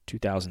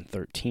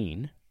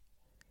 2013.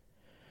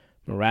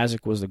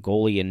 Mrazek was the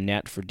goalie in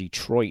net for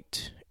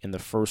Detroit in the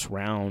first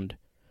round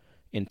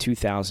in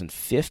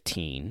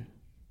 2015.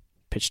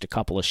 Pitched a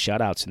couple of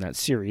shutouts in that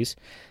series.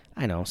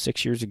 I know,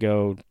 6 years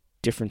ago,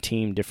 different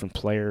team, different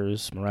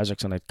players.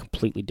 Mrazek's on a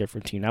completely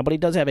different team now, but he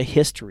does have a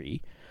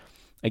history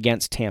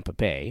against Tampa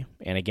Bay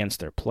and against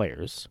their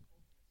players.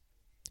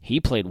 He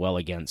played well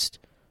against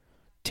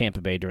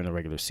Tampa Bay during the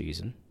regular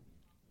season.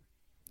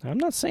 I'm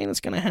not saying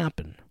it's going to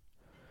happen,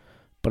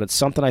 but it's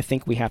something I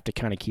think we have to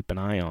kind of keep an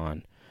eye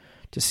on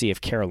to see if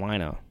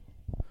Carolina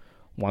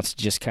wants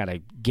to just kind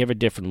of give a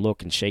different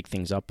look and shake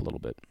things up a little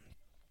bit.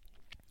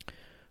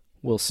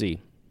 We'll see.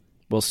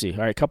 All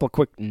right, a couple of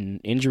quick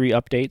injury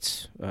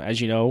updates. As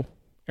you know,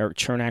 Erik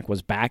Cernak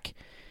was back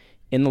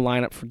in the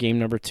lineup for game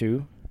number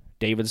 2.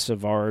 David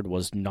Savard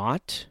was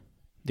not.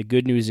 The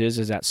good news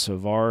is that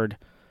Savard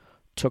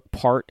took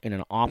part in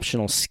an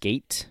optional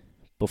skate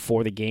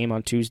before the game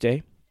on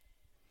Tuesday.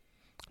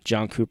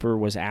 John Cooper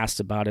was asked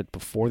about it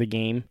before the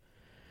game.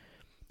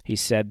 He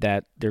said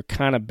that they're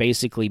kind of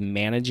basically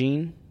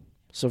managing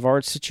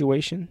Savard's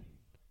situation,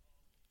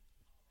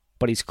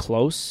 but he's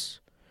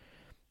close,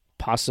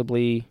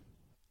 possibly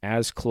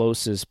as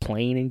close as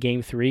playing in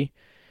Game 3.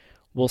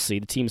 We'll see.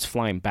 The team's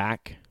flying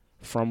back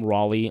from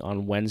Raleigh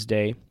on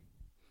Wednesday,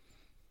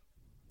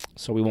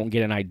 so we won't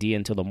get an idea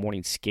until the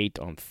morning skate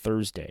on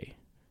Thursday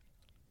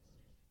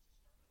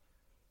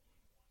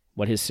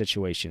what his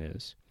situation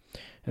is.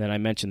 And then I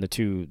mentioned the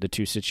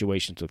two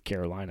situations with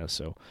Carolina,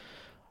 so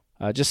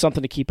just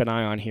something to keep an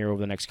eye on here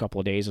over the next couple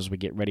of days as we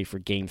get ready for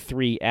Game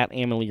 3 at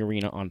Amalie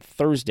Arena on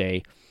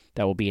Thursday.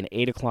 That will be an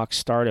 8 o'clock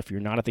start. If you're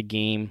not at the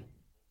game,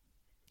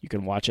 you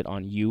can watch it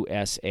on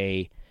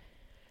USA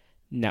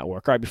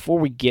Network. All right, before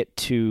we get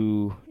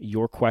to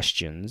your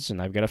questions,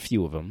 and I've got a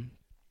few of them,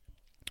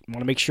 I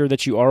want to make sure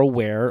that you are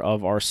aware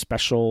of our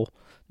special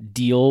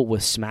deal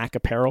with Smack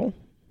Apparel.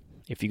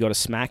 If you go to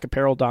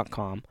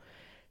smackapparel.com,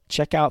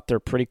 check out their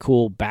pretty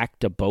cool Back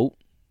to Boat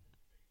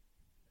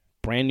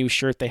brand new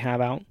shirt they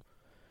have out.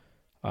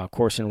 Of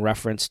course, in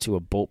reference to a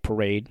boat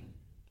parade.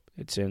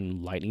 It's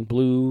in lightning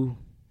blue.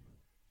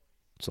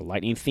 It's a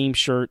lightning themed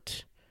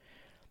shirt.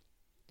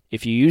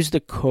 If you use the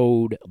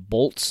code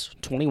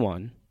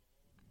BOLTS21,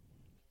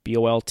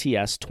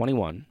 BOLTS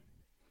 21,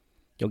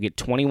 you'll get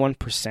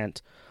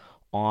 21%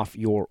 off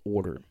your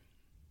order.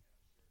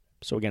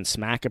 So again,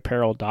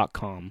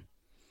 smackapparel.com,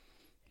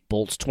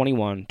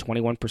 BOLTS21,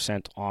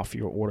 21% off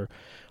your order.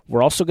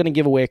 We're also going to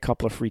give away a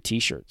couple of free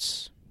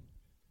t-shirts.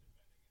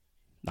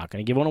 Not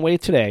going to give one away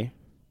today,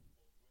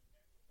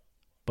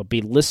 but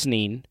be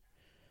listening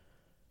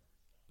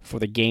for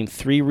the Game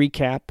 3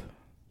 recap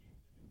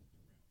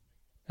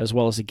as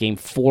well as the Game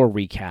 4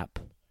 recap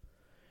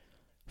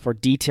for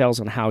details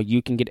on how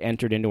you can get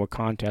entered into a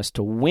contest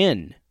to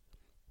win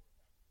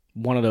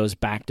one of those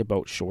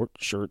back-to-boat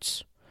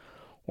shirts.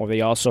 Or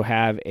they also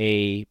have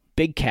a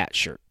Big Cat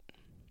shirt.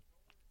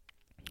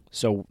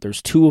 So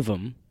there's 2 of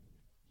them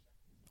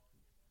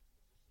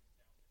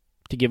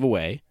to give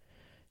away,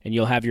 and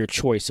you'll have your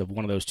choice of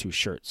one of those 2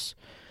 shirts.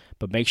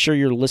 But make sure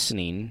you're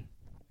listening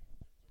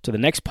to the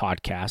next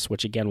podcast,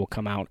 which again will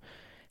come out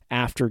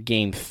after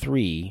Game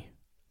 3,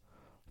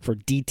 for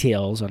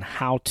details on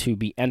how to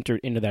be entered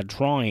into that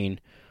drawing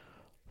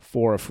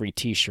for a free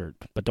t-shirt.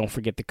 But don't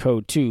forget the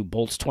code too,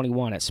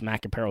 BOLTS21 at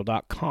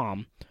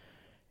smackapparel.com.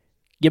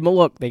 Give them a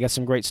look. They got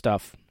some great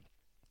stuff.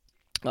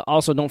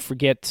 Also, don't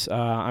forget,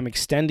 I'm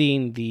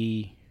extending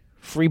the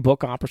free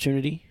book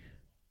opportunity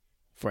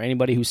for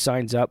anybody who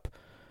signs up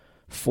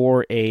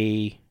for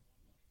a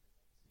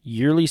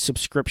yearly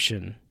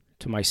subscription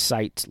to my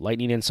site,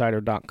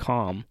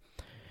 lightninginsider.com.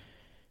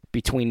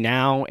 Between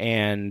now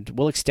and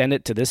we'll extend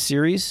it to this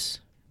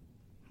series.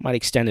 Might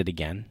extend it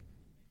again.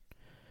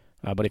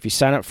 But if you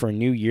sign up for a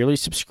new yearly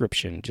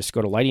subscription, just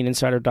go to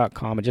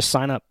lightninginsider.com and just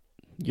sign up.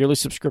 Yearly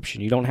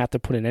subscription. You don't have to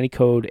put in any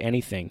code,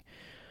 anything.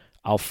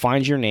 I'll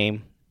find your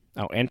name.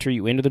 I'll enter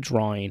you into the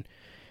drawing.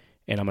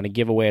 And I'm going to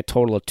give away a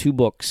total of 2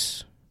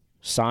 books,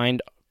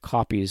 signed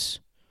copies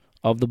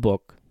of the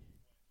book,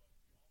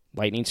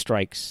 Lightning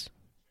Strikes,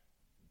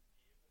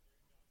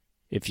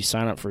 if you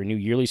sign up for a new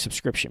yearly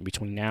subscription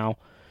between now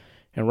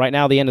and right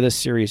now, the end of this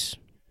series.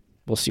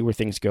 We'll see where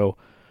things go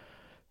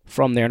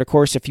from there. And, of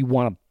course, if you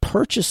want to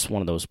purchase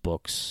one of those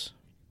books,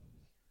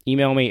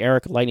 email me,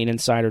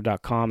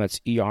 eric@lightninginsider.com. That's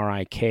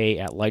ERIK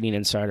at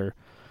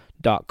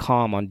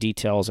lightninginsider.com on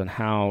details on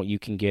how you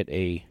can get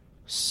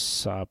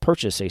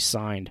purchase a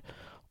signed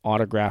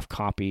autographed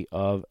copy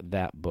of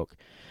that book.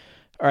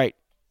 All right,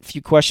 a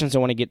few questions I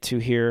want to get to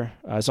here.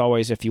 As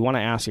always, if you want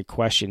to ask a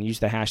question, use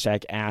the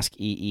hashtag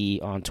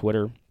AskEE on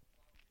Twitter.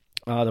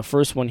 The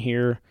first one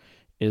here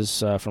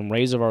is from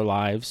Rays of Our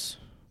Lives.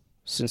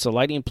 Since the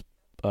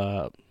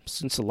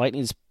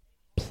Lightning's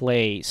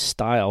play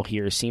style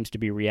here seems to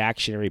be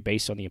reactionary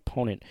based on the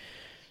opponent,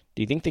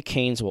 do you think the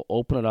Canes will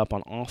open it up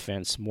on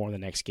offense more in the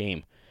next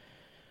game?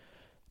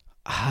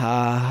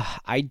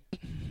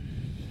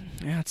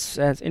 That's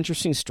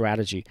interesting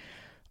strategy.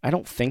 I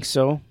don't think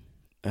so,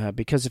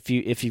 because if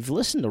you've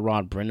listened to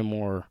Rod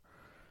Brind'Amour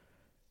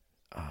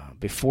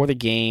before the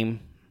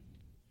game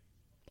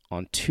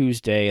on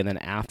Tuesday and then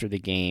after the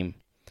game,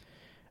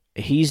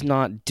 he's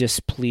not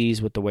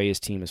displeased with the way his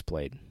team has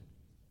played.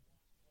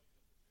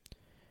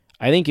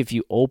 I think if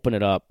you open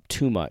it up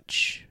too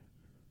much,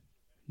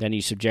 then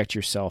you subject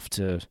yourself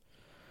to... I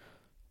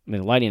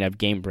mean, the Lightning have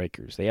game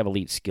breakers. They have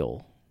elite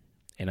skill.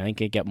 And I think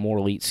they get more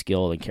elite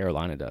skill than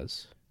Carolina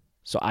does.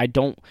 So I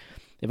don't...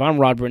 If I'm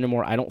Rod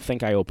Brind'Amour, I don't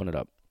think I open it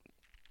up.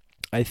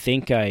 I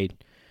think I'm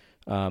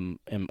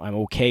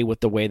okay with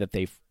the way that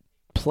they've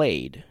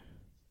played.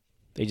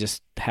 They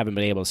just haven't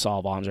been able to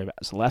solve Andrei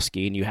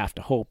Vasilevskiy, and you have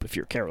to hope, if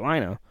you're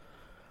Carolina,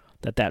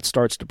 that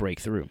starts to break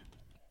through.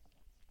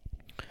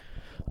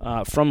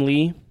 From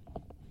Lee,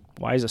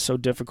 why is it so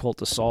difficult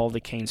to solve the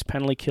Canes'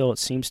 penalty kill? It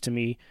seems to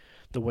me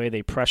the way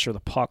they pressure the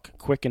puck,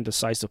 quick and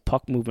decisive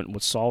puck movement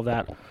would solve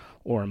that,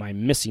 or am I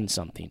missing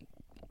something?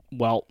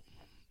 Well,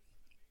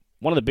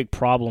 one of the big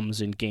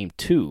problems in Game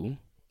 2,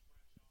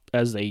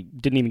 as they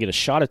didn't even get a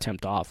shot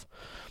attempt off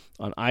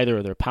on either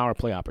of their power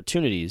play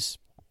opportunities,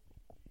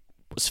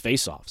 was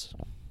face-offs.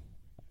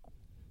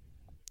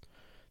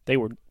 They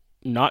were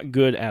not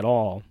good at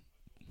all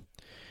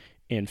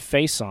in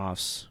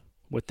face-offs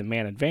with the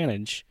man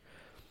advantage,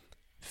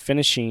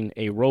 finishing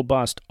a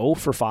robust 0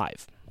 for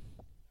 5.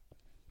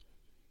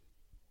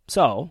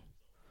 So,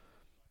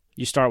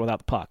 you start without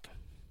the puck.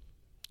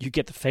 You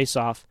get the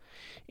face-off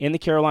in the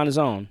Carolina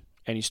zone,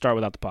 and you start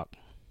without the puck.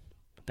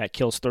 That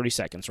kills 30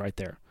 seconds right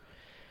there.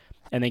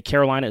 And then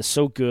Carolina is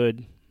so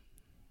good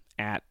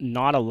at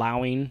not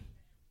allowing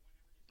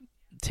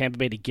Tampa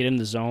Bay to get in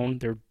the zone.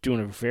 They're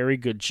doing a very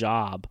good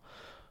job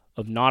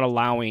of not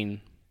allowing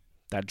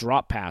that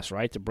drop pass,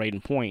 right, to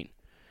Braden Point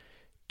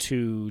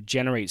to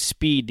generate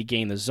speed to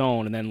gain the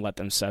zone and then let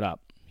them set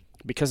up.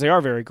 Because they are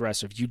very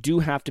aggressive. You do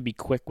have to be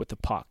quick with the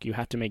puck. You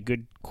have to make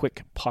good,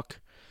 quick puck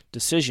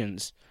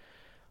decisions.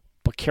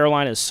 But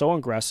Carolina is so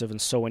aggressive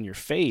and so in your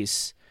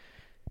face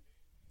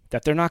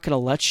that they're not going to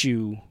let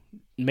you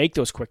make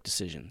those quick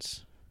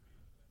decisions.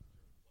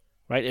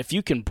 Right? If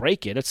you can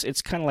break it,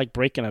 it's kind of like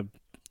breaking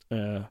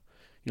a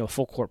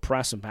full court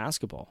press in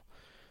basketball.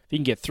 If you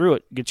can get through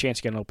it, good chance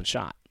to get an open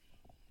shot.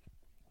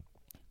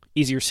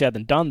 Easier said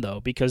than done,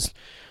 though, because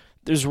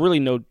there's really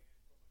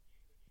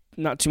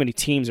not too many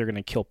teams are going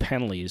to kill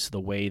penalties the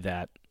way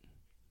that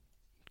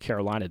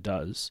Carolina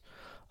does.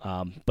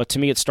 But to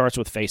me, it starts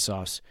with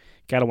face-offs.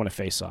 Got to win a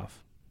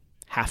face-off.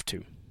 Have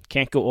to.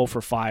 Can't go 0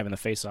 for 5 in the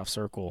face-off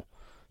circle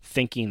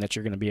thinking that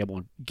you're going to be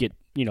able to get,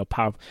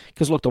 power.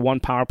 Because, look, the one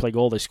power play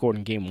goal they scored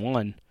in Game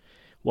 1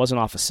 wasn't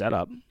off a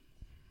setup.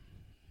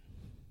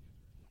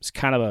 It's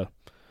kind of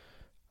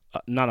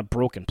not a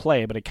broken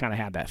play, but it kind of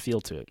had that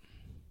feel to it.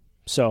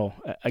 So,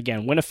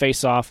 again, win a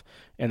face-off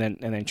and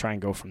then try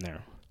and go from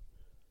there.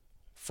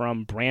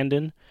 From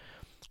Brandon,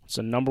 it's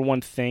the number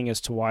one thing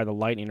as to why the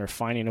Lightning are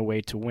finding a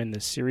way to win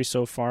this series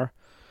so far.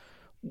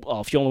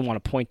 Well, if you only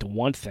want to point to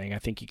one thing, I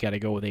think you got to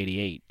go with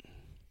 88.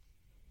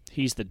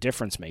 He's the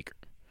difference maker.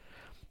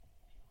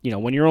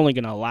 When you're only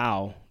going to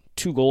allow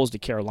 2 goals to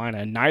Carolina,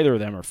 and neither of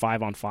them are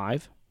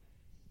 5-on-5.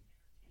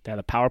 They had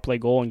a power play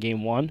goal in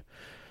Game 1,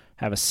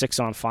 have a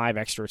 6-on-5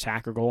 extra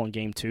attacker goal in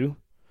Game 2.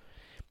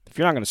 If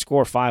you're not going to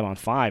score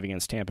 5-on-5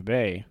 against Tampa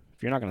Bay,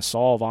 if you're not going to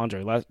solve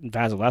Andrei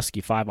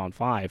Vasilevskiy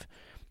 5-on-5,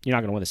 you're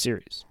not going to win the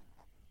series.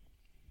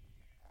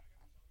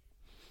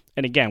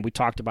 And again, we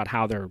talked about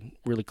how they're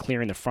really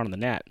clearing the front of the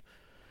net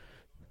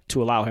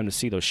to allow him to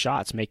see those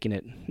shots, making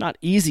it not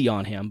easy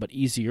on him, but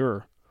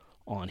easier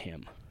on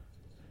him.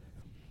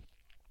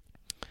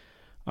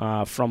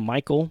 From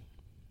Michael,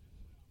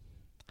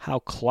 how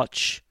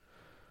clutch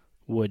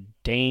would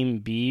Dame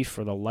be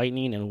for the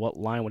Lightning, and what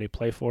line would he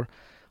play for?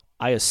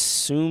 I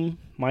assume,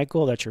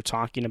 Michael, that you're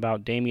talking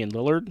about Damian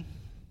Lillard.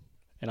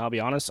 And I'll be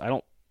honest, I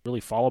don't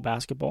really follow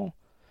basketball.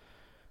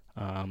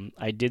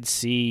 I did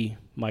see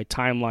my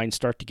timeline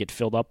start to get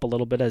filled up a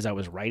little bit as I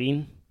was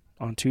writing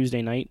on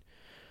Tuesday night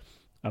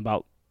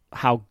about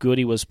how good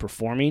he was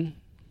performing.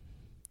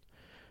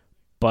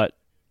 But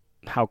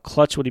how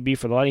clutch would he be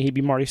for the Lightning? He'd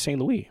be Marty St.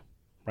 Louis,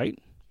 right?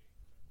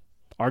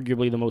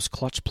 Arguably the most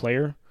clutch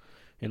player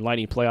in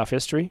Lightning playoff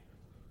history.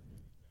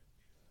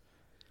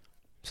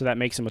 So that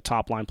makes him a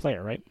top-line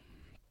player, right?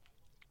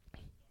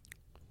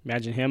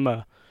 Imagine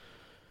him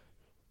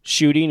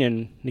shooting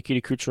and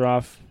Nikita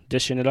Kucherov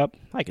dishing it up.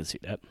 I can see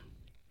that.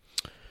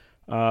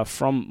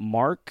 From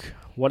Mark,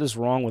 what is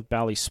wrong with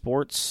Bally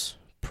Sports?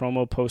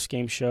 Promo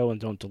post-game show and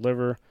don't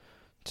deliver.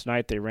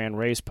 Tonight they ran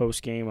Rays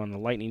post-game on the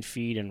Lightning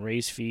feed and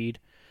Rays feed.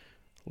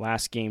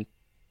 Last game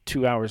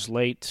 2 hours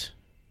late.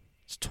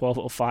 It's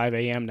 12:05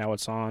 a.m. Now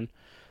it's on.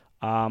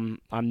 I'm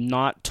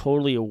not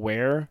totally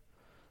aware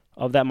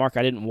of that, Mark.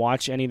 I didn't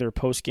watch any of their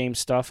post-game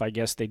stuff. I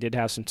guess they did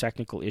have some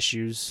technical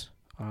issues.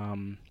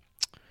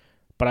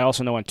 But I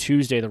also know on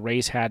Tuesday the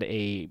Rays had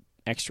a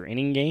extra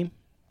inning game.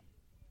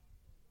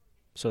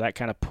 So that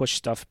kind of pushed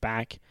stuff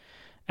back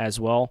as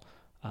well.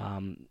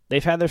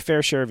 They've had their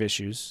fair share of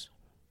issues,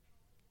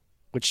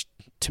 which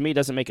to me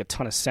doesn't make a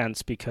ton of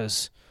sense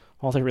because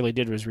all they really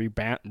did was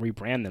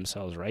rebrand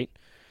themselves, right?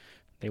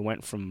 They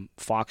went from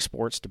Fox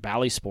Sports to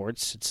Bally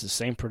Sports. It's the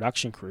same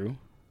production crew.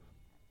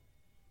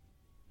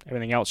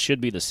 Everything else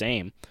should be the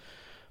same.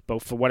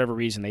 But for whatever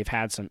reason, they've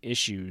had some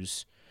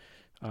issues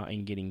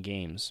in getting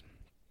games.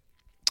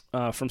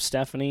 From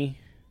Stephanie,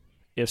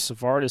 if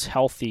Savard is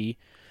healthy,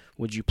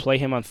 would you play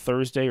him on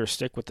Thursday or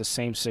stick with the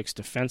same 6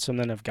 defensemen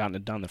that have gotten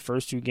it done the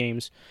first 2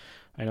 games?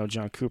 I know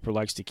John Cooper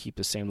likes to keep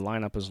the same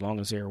lineup as long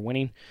as they are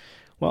winning.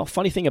 Well,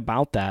 funny thing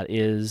about that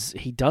is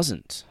he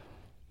doesn't.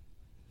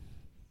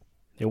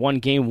 They won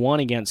Game 1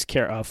 against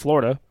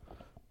Florida.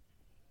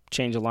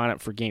 Changed the lineup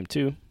for Game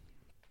 2.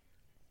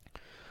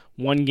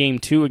 Won Game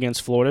 2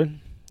 against Florida.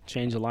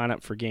 Changed the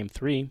lineup for Game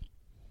 3.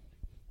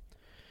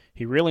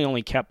 He really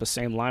only kept the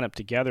same lineup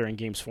together in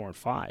Games 4 and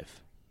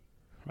 5.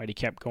 Right? He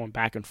kept going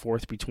back and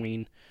forth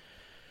between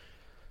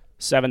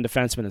 7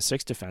 defensemen and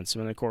 6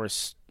 defensemen. And, of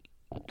course,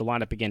 the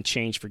lineup again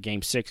changed for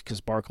Game 6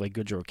 because Barclay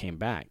Goodrow came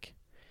back.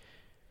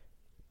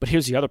 But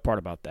here's the other part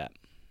about that.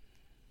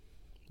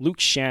 Luke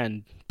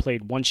Schenn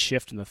played 1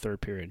 shift in the third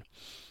period.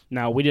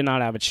 Now, we did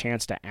not have a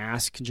chance to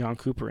ask John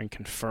Cooper and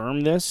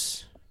confirm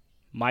this.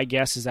 My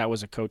guess is that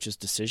was a coach's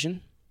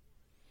decision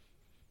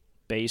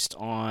based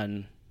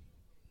on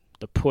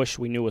the push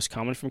we knew was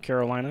coming from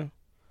Carolina.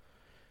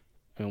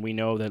 And we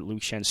know that Luke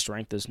Schenn's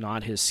strength is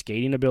not his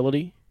skating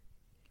ability.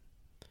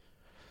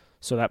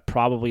 So that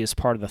probably is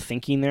part of the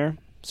thinking there.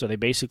 So they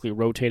basically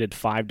rotated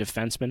 5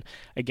 defensemen.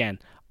 Again,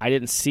 I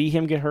didn't see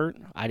him get hurt.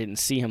 I didn't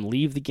see him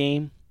leave the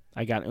game.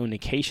 I got no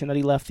indication that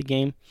he left the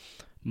game.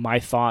 My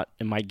thought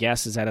and my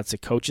guess is that it's a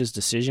coach's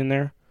decision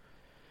there.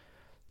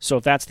 So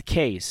if that's the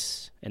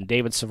case, and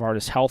David Savard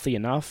is healthy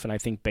enough, and I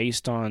think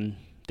based on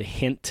the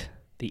hint,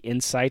 the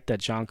insight that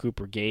John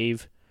Cooper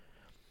gave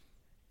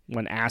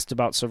when asked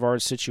about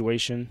Savard's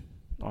situation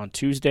on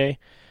Tuesday,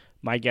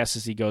 my guess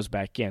is he goes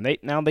back in.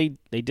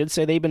 They did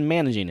say they've been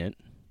managing it.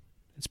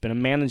 It's been a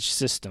managed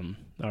system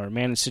or a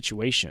managed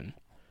situation.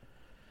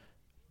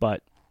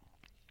 But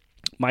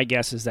my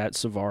guess is that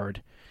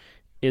Savard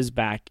is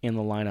back in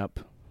the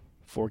lineup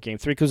for Game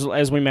 3. Because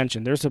as we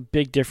mentioned, there's a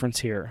big difference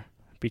here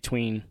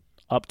between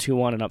up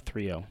 2-1 and up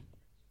 3-0.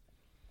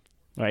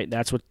 Right?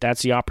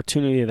 That's the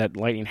opportunity that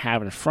Lightning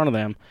have in front of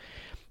them.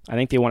 I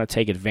think they want to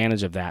take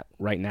advantage of that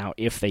right now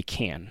if they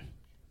can.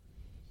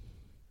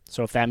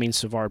 So if that means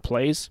Savard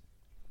plays,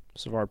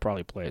 Savard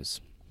probably plays.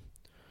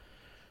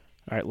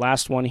 All right,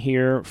 last one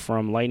here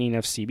from Lightning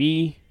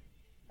FCB.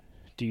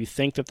 Do you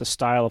think that the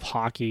style of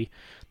hockey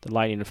the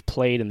Lightning have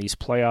played in these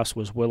playoffs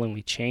was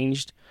willingly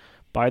changed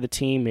by the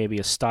team? Maybe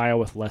a style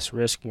with less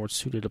risk, more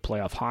suited to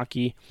playoff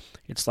hockey.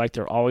 It's like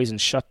they're always in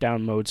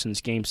shutdown mode since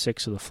Game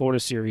 6 of the Florida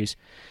series.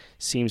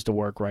 Seems to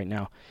work right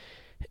now.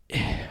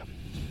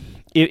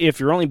 If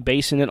you're only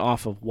basing it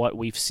off of what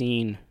we've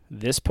seen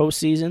this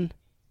postseason,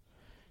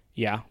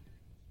 yeah.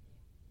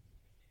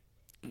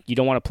 You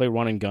don't want to play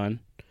run and gun.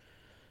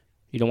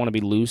 You don't want to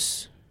be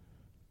loose.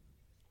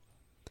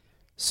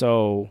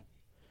 So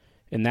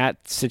in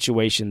that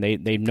situation,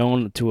 they've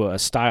known to a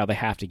style they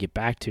have to get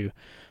back to.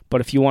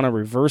 But if you want to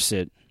reverse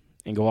it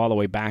and go all the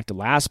way back to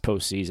last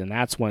postseason,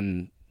 that's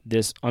when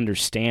this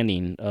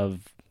understanding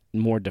of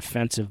more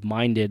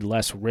defensive-minded,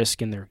 less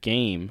risk in their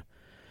game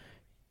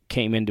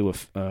came into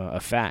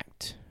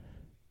effect.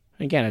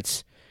 Again,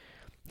 it's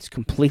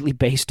completely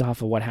based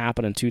off of what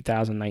happened in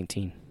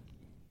 2019.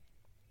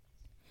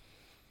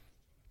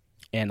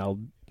 And I'll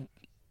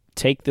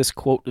take this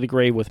quote to the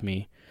grave with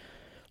me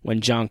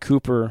when John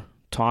Cooper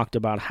talked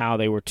about how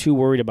they were too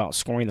worried about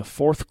scoring the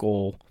 4th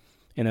goal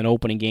in an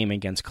opening game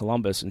against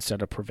Columbus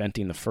instead of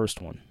preventing the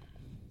first one.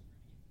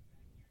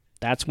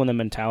 That's when the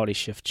mentality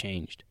shift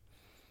changed.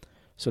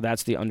 So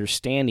that's the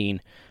understanding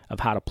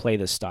of how to play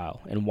this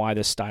style and why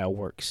this style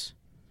works.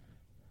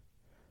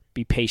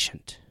 Be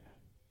patient.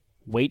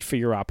 Wait for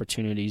your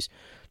opportunities.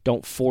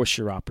 Don't force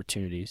your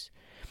opportunities.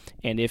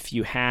 And if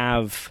you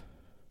have,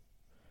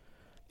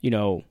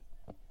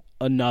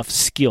 enough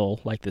skill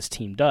like this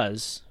team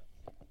does,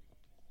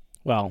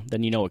 well,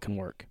 then it can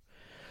work.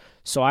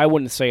 So I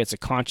wouldn't say it's a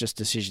conscious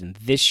decision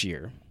this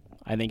year.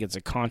 I think it's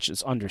a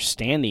conscious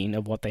understanding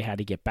of what they had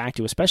to get back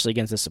to, especially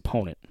against this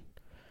opponent.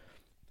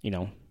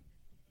 You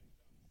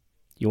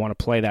want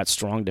to play that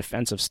strong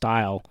defensive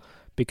style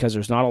because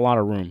there's not a lot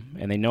of room,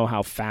 and they know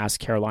how fast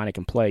Carolina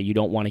can play. You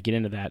don't want to get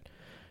into that,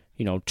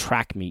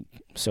 track meet,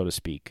 so to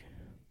speak.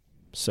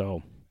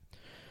 So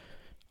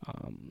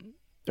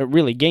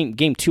Really, game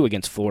 2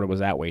 against Florida was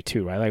that way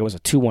too, right? Like it was a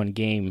 2-1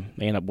 game.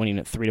 They ended up winning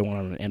it 3-1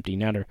 on an empty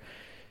netter.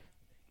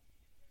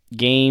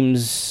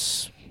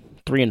 Games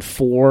 3 and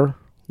 4, a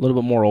little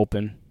bit more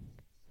open.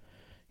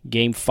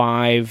 Game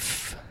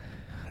 5,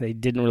 they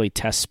didn't really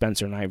test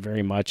Spencer Knight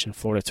very much, and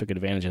Florida took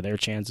advantage of their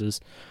chances.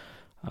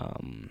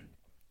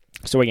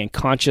 So again,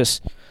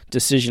 conscious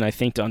decision, I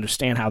think, to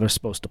understand how they're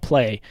supposed to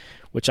play,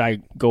 which I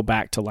go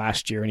back to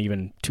last year and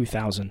even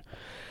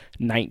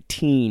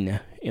 2019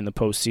 in the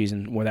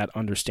postseason where that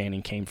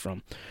understanding came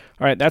from.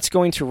 All right, that's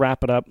going to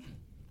wrap it up.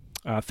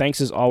 Thanks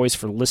as always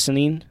for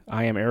listening.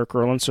 I am Eric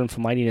Erlinson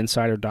from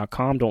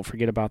LightningInsider.com. Don't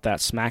forget about that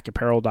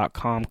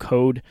SmackApparel.com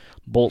code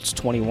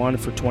BOLTS21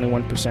 for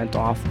 21%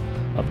 off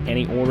of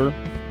any order.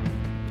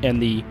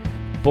 And the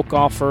book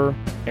offer,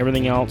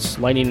 everything else,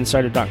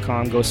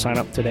 LightningInsider.com. Go sign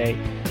up today.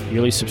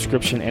 Yearly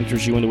subscription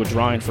enters you into a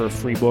drawing for a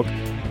free book.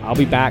 I'll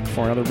be back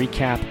for another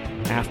recap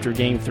after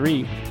Game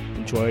 3.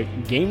 Enjoy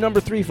Game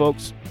number 3,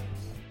 folks.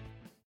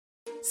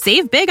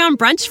 Save big on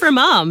brunch for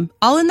mom,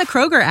 all in the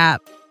Kroger app.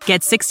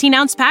 Get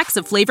 16-ounce packs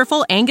of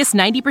flavorful Angus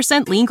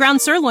 90% lean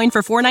ground sirloin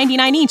for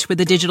 $4.99 each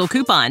with a digital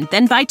coupon.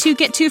 Then buy 2,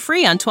 get 2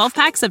 free on 12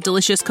 packs of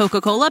delicious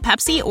Coca-Cola,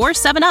 Pepsi, or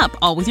 7-Up,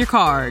 all with your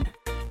card.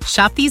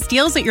 Shop these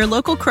deals at your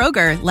local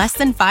Kroger, less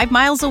than 5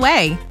 miles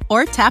away.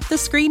 Or tap the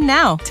screen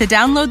now to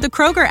download the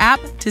Kroger app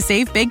to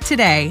save big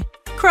today.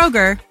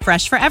 Kroger,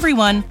 fresh for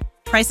everyone.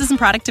 Prices and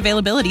product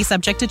availability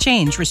subject to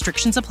change.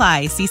 Restrictions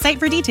apply. See site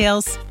for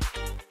details.